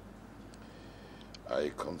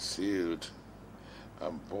 I concealed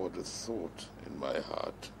and bore the thought in my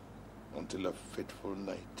heart until a fateful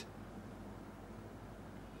night.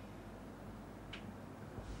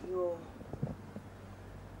 Your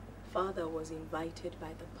father was invited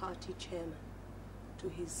by the party chairman to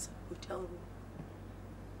his hotel room,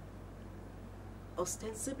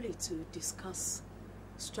 ostensibly to discuss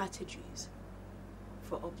strategies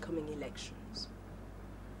for upcoming elections.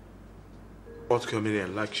 Upcoming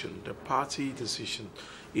election, the party decision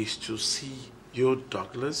is to see you,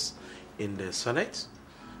 Douglas, in the Senate,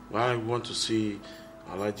 while I want to see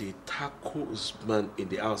Nnaji tackle Usman in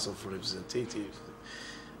the House of Representatives.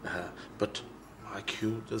 But like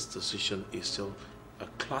you, this decision is still a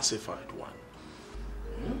classified one.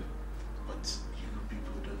 But you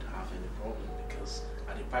people don't have any problem because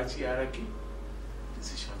at the party hierarchy,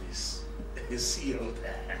 decision is sealed.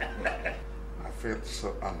 I feel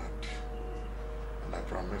so honored. And I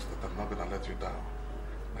promise that I'm not going to let you down.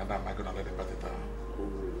 And I'm not going to let anybody down. Oh,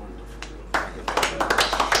 wonderful.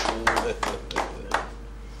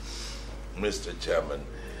 Mr. Chairman,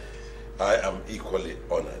 I am equally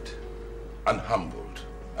honored and humbled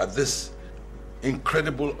at this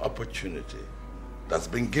incredible opportunity that's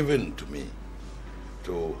been given to me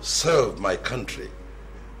to serve my country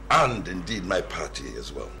and indeed my party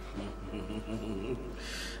as well.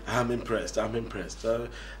 I'm impressed. I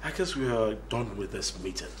guess we are done with this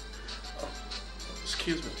meeting.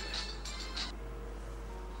 Excuse me.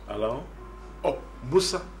 Hello? Oh,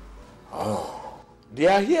 Musa. Oh, they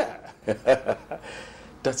are here.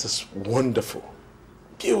 That is wonderful.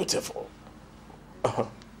 Beautiful.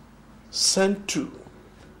 Send 2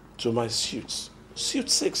 to my suits. Suit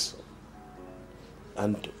 6.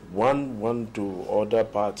 And 1 to other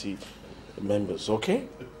party members, okay?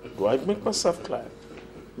 Do I make myself clear?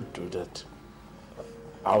 Do that.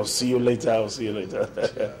 I'll see you later.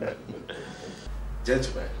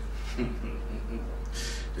 Gentlemen,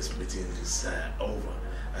 this meeting is over.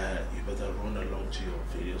 You better run along to your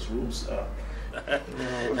various rooms.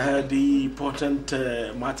 The important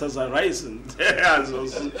matters are rising. So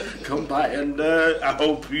come by, and I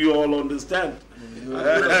hope you all understand. So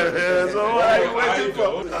what are you waiting for?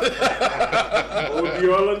 Hope you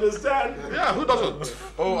all understand. Yeah, who doesn't?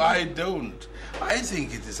 Oh, I don't. I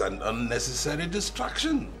think it is an unnecessary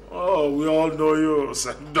distraction. Oh, we all know you,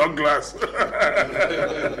 Sir Douglas. Well,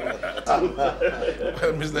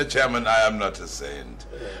 Mr. Chairman, I am not a saint.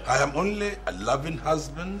 I am only a loving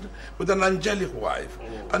husband with an angelic wife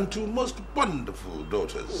and 2 most wonderful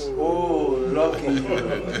daughters. Oh, lucky.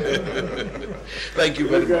 Thank you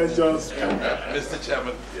very much. Mr.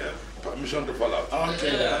 Chairman, permission to follow.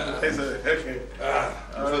 Okay. Okay.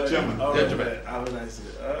 Mr. Chairman, gentlemen. Have a nice day.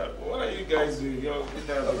 What are you guys doing?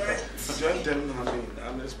 Join them.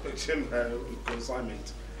 I'm expecting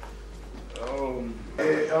consignment.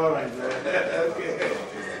 Hey, all right, man. Okay.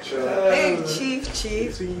 Sure. Hey, Chief.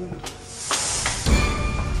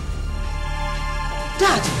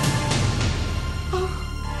 Dad! Oh.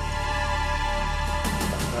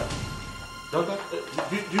 Doctor,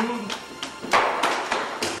 do you...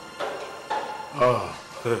 Oh.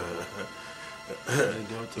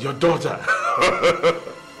 Your daughter.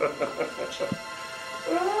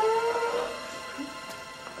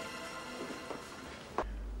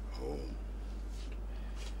 Home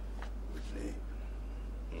with me.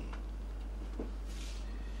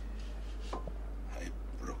 I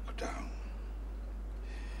broke down.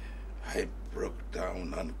 I broke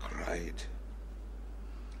down and cried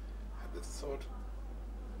at the thought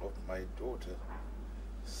of my daughter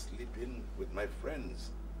sleeping with my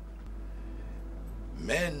friends.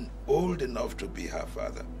 Men old enough to be her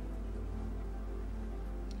father.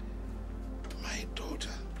 My daughter,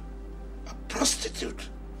 a prostitute.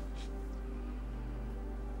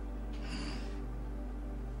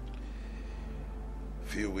 A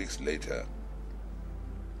few weeks later,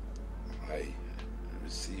 I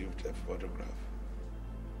received a photograph,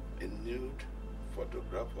 a nude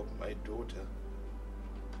photograph of my daughter.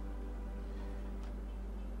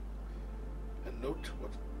 A note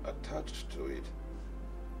was attached to it,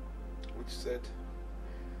 which said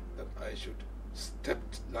that I should step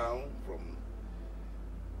down from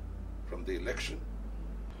the election,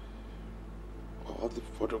 or the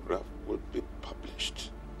photograph would be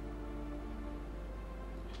published.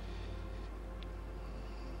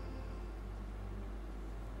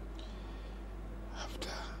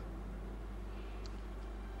 After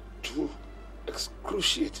 2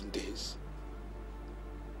 excruciating days,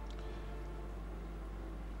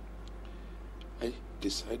 I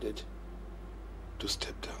decided to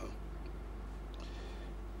step down,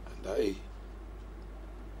 and I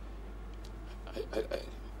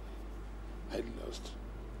lost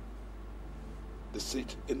the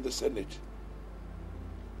seat in the Senate.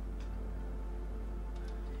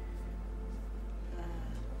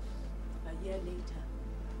 A year later,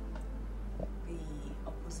 the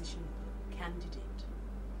opposition candidate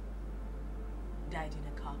died in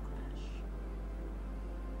a car crash.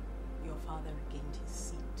 Your father regained his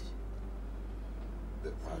seat.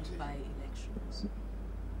 The party. By elections.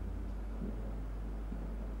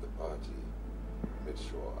 The party made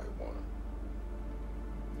sure I won.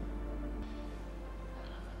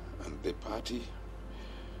 And the party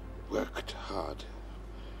worked hard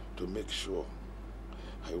to make sure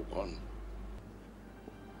I won.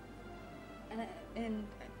 And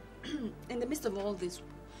in the midst of all this,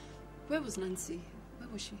 where was Nancy? Where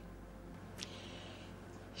was she?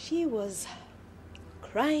 She was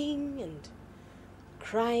crying and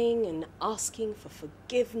asking for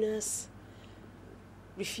forgiveness,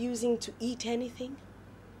 refusing to eat anything,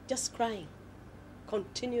 just crying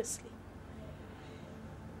continuously.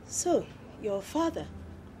 So, your father,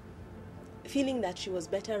 feeling that she was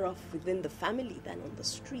better off within the family than on the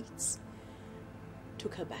streets,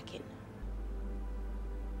 took her back in.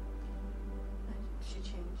 She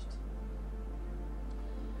changed.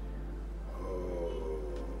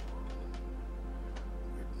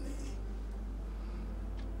 Whitney,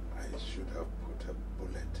 I should have put a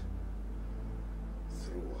bullet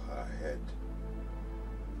through her head.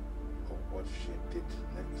 But what she did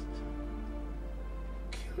next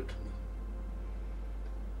killed me.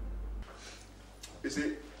 You see,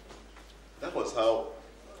 that was how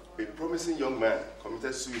a promising young man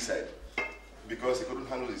committed suicide because he couldn't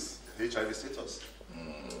handle his HIV status.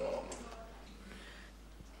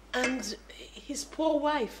 And his poor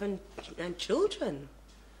wife and children.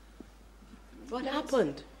 What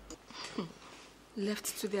happened?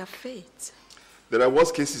 Left to their fate. There are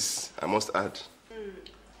worse cases, I must add.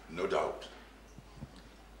 No doubt.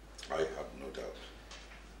 I have no doubt.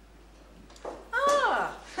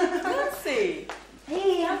 Ah, Nancy.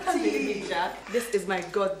 Hey, how come you meet Jack? This is my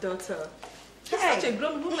goddaughter. She's such a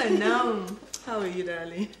grown woman now. How are you,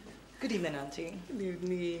 darling? Good evening, Auntie. Good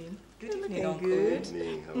evening. Good evening, Uncle. Good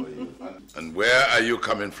evening, how are you? And where are you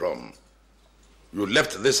coming from? You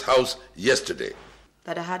left this house yesterday.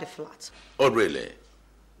 That I had a flat. Oh, really?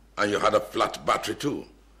 And you had a flat battery too?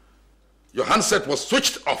 Your handset was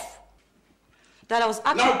switched off. That I was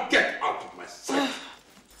actually... Now get out of my sight.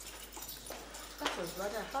 That was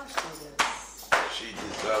rather harsh, I guess. She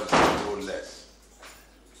deserves no less.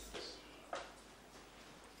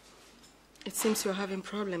 It seems you're having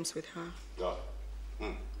problems with her. Yeah.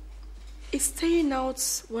 Is staying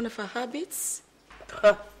out one of her habits?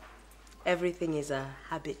 Everything is a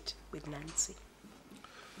habit with Nancy.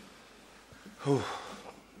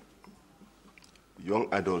 Young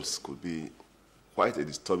adults could be quite a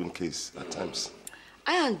disturbing case at times.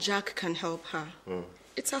 I and Jack can help her.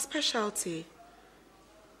 It's her specialty.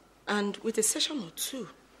 And with a session or two,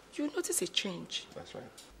 you'll notice a change. That's right.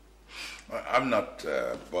 I'm not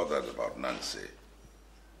bothered about Nancy.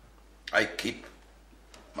 I keep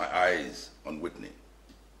my eyes on Whitney.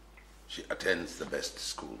 She attends the best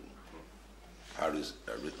school. Her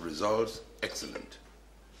results excellent.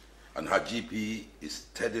 And her GP is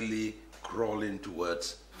steadily crawling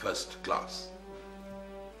towards first class.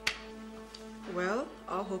 Well,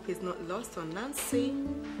 our hope is not lost on Nancy.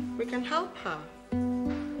 We can help her.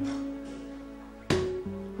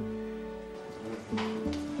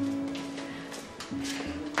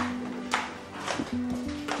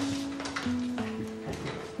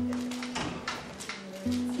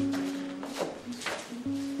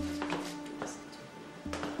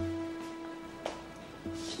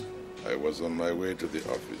 I was on my way to the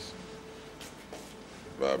office.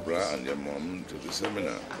 Barbara and your mom to the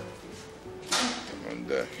seminar.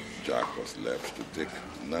 And Jack was left to take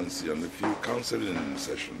Nancy on a few counseling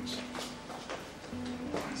sessions.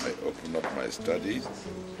 I opened up my studies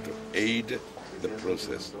to aid the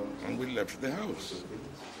process, and we left the house.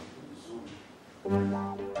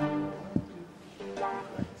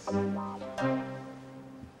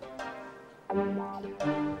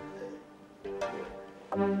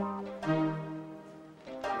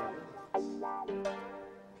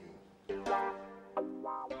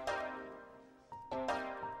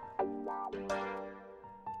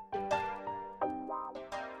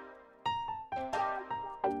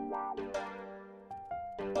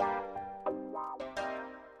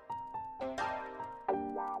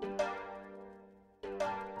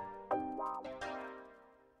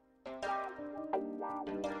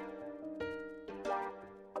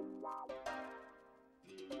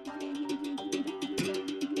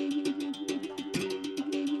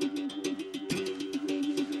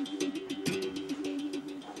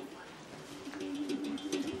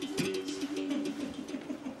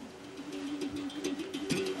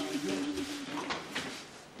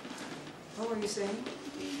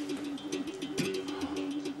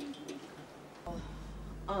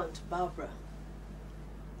 Aunt Barbara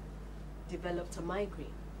developed a migraine.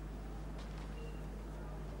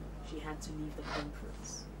 She had to leave the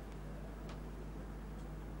conference.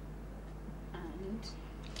 And?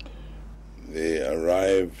 They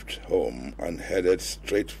arrived home and headed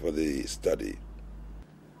straight for the study.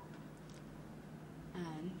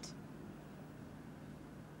 And?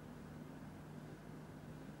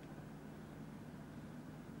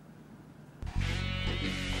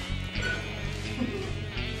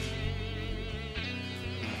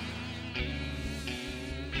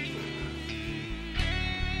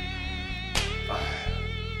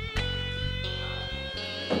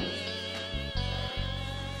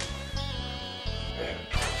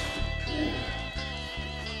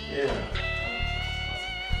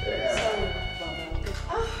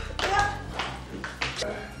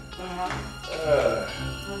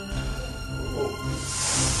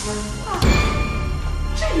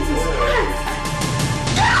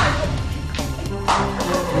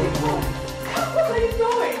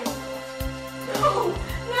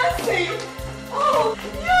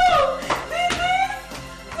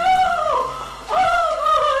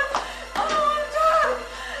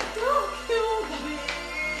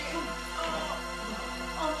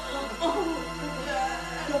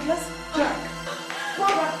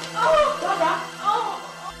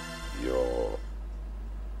 Your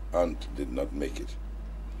aunt did not make it.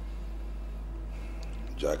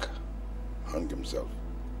 Jack hung himself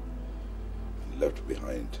and left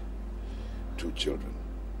behind 2 children.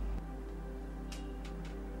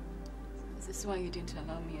 Is this why you didn't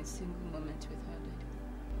allow me a single moment with her,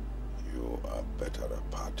 Daddy? You are better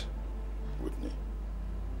apart, Whitney.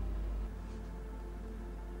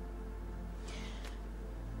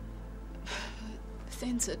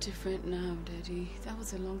 Things are different now, Daddy. That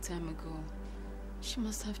was a long time ago. She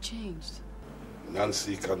must have changed.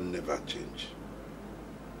 Nancy can never change.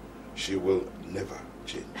 She will never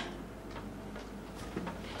change.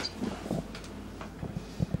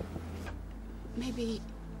 Maybe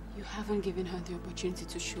you haven't given her the opportunity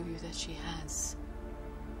to show you that she has.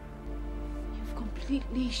 You've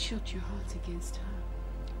completely shut your heart against her.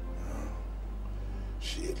 No.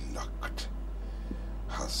 She locked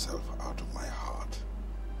herself out of my heart.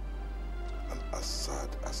 And as sad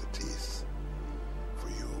as it is for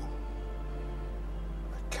you,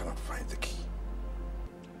 I cannot find the key.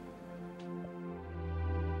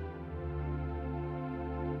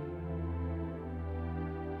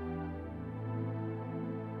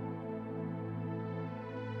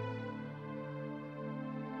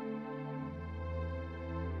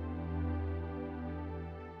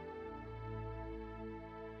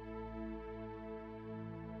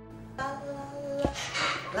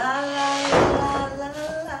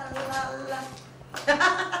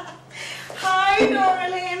 Hi,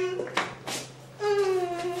 darling.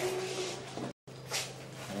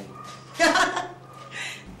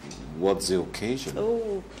 What's the occasion?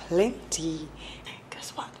 Oh, plenty.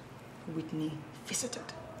 Guess what? Whitney visited.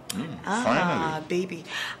 Finally. Baby,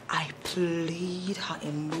 I played her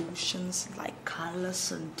emotions like Carla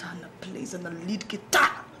Santana plays on the lead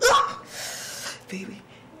guitar. Baby,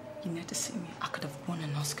 you need to see me. I could have won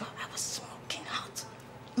an Oscar. I was smoking hot.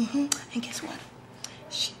 And guess what?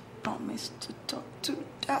 She promised to talk to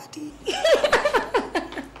Daddy.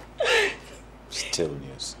 Still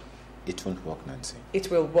news. It won't work, Nancy. It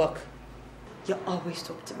will work. You're always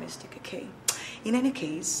too optimistic, okay? In any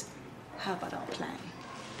case, how about our plan?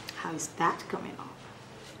 How is that coming on?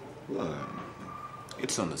 Well,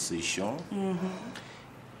 it's on the seashore.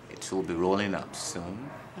 It will be rolling up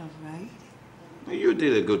soon. All right. You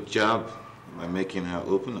did a good job by making her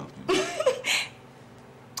open up.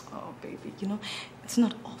 Oh, baby, you know, it's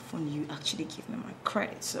not often you actually give me my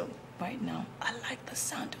credit, so right now, I like the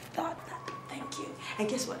sound of that. Thank you. And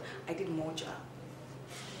guess what? I did more job.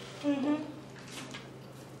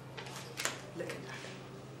 Look at that.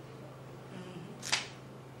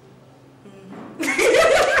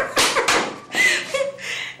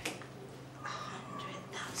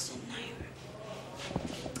 100,000 naira.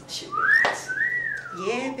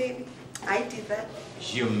 Yeah, baby. I did that.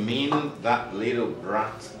 You mean that little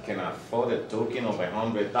brat can afford a token of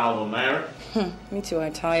 100,000 naira? Me too, I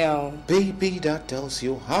tire. Baby, that tells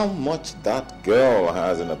you how much that girl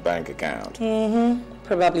has in a bank account.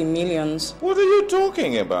 Probably millions. What are you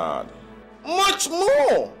talking about? Much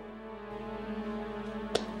more!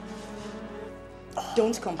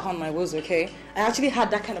 Don't compound my woes, okay? I actually had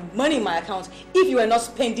that kind of money in my account if you were not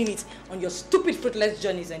spending it on your stupid fruitless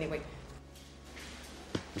journeys anyway.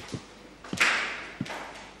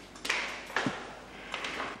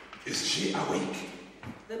 Is she awake?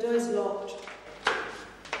 The door is locked.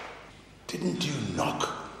 Didn't you knock?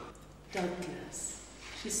 Douglas,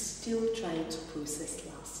 she's still trying to process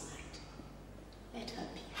last night. Let her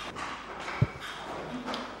be.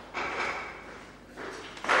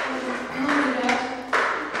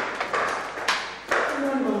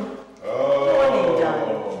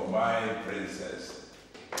 Oh, my princess.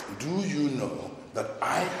 Do you know that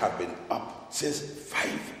I have been up since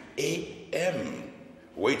 5 a.m.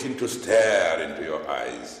 waiting to stare into your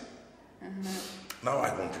eyes? Now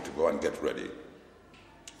I want you to go and get ready.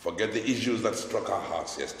 Forget the issues that struck our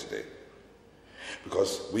hearts yesterday.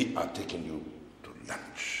 Because we are taking you to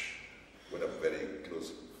lunch with a very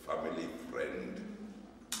close family friend.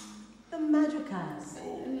 The Madricas.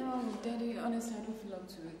 No, Daddy, honestly, I don't feel up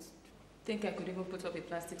to it. Think I could even put up a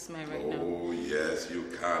plastic smile right now. Oh, yes, you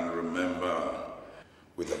can remember.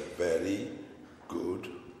 With a very good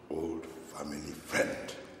old family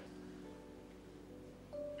friend.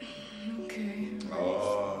 Okay.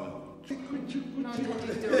 Oh. No,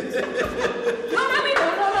 Daddy, don't. No, Mommy, no.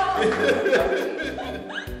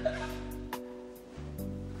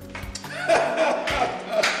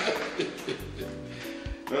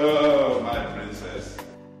 Oh, my princess.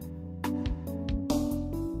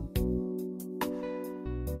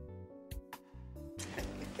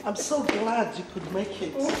 I'm so glad you could make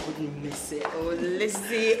it. Wouldn't miss it. Oh,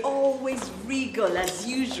 Lizzie, always regal as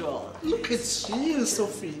usual. Look at you,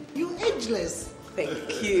 Sophie. You're ageless.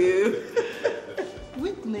 Thank you.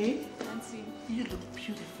 Whitney, Nancy, you look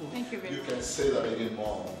beautiful. thank you very much. You can say that again,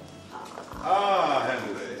 Mom. Ah,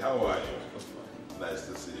 Henry, how are you? Nice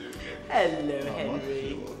to see you again. Hello, Henry.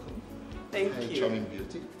 You're welcome. Thank Hi, you. charming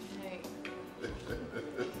beauty. Hey.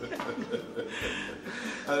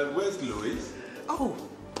 Where's Louis? Oh,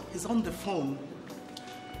 he's on the phone.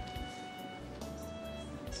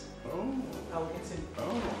 Oh. I'll get him.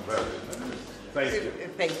 Oh, very nice. Thank you.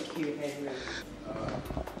 Thank you, Henry.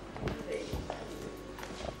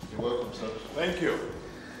 You're welcome, sir. Thank you.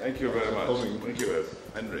 Thank you very much. Coming. Thank you,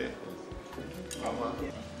 Henry. Mama.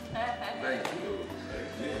 Thank you.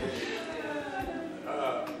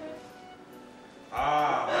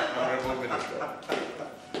 My honorable minister.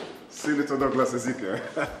 Senator Douglas Ezekiel.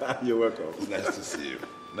 You're welcome. It's nice to see you.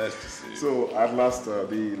 Nice to see you. So, at last,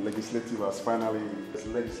 the legislative has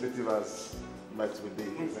met with the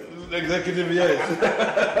executive, yes.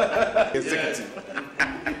 executive.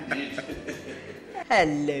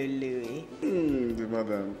 Hello, Louis. The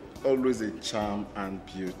madam, always a charm and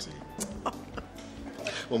beauty.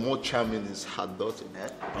 But more charming is her daughter.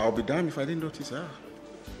 I'll be damned if I didn't notice her.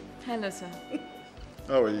 Hello, sir.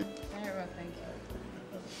 How are you? Very well, thank you.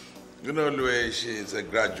 You know, Louis, she is a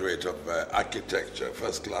graduate of architecture,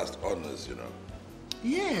 first class honors, you know.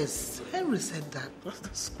 Yes, Henry said that.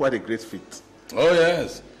 That's quite a great feat. Oh,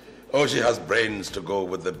 yes. Oh, she has brains to go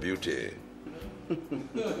with the beauty.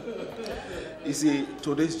 You see,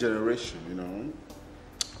 today's generation,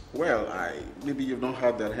 well, maybe you've not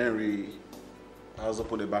heard that Henry has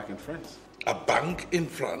opened a bank in France. A bank in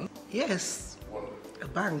France? Yes, a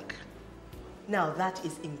bank. Now that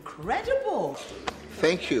is incredible.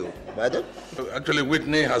 Thank you, madam. Actually,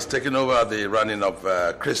 Whitney has taken over the running of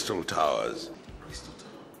Crystal Towers. Crystal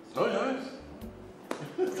Towers? Oh, yes.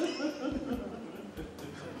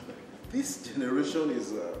 This generation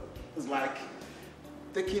is like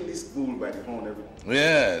taking this bull by the horn every day.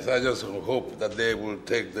 Yes, I just hope that they will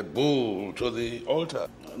take the bull to the altar.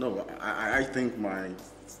 No, I think my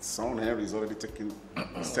son Henry is already taking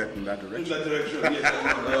a step in that direction. In that direction, yes.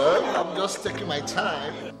 No, I'm just taking my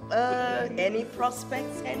time. Any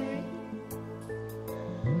prospects, Henry?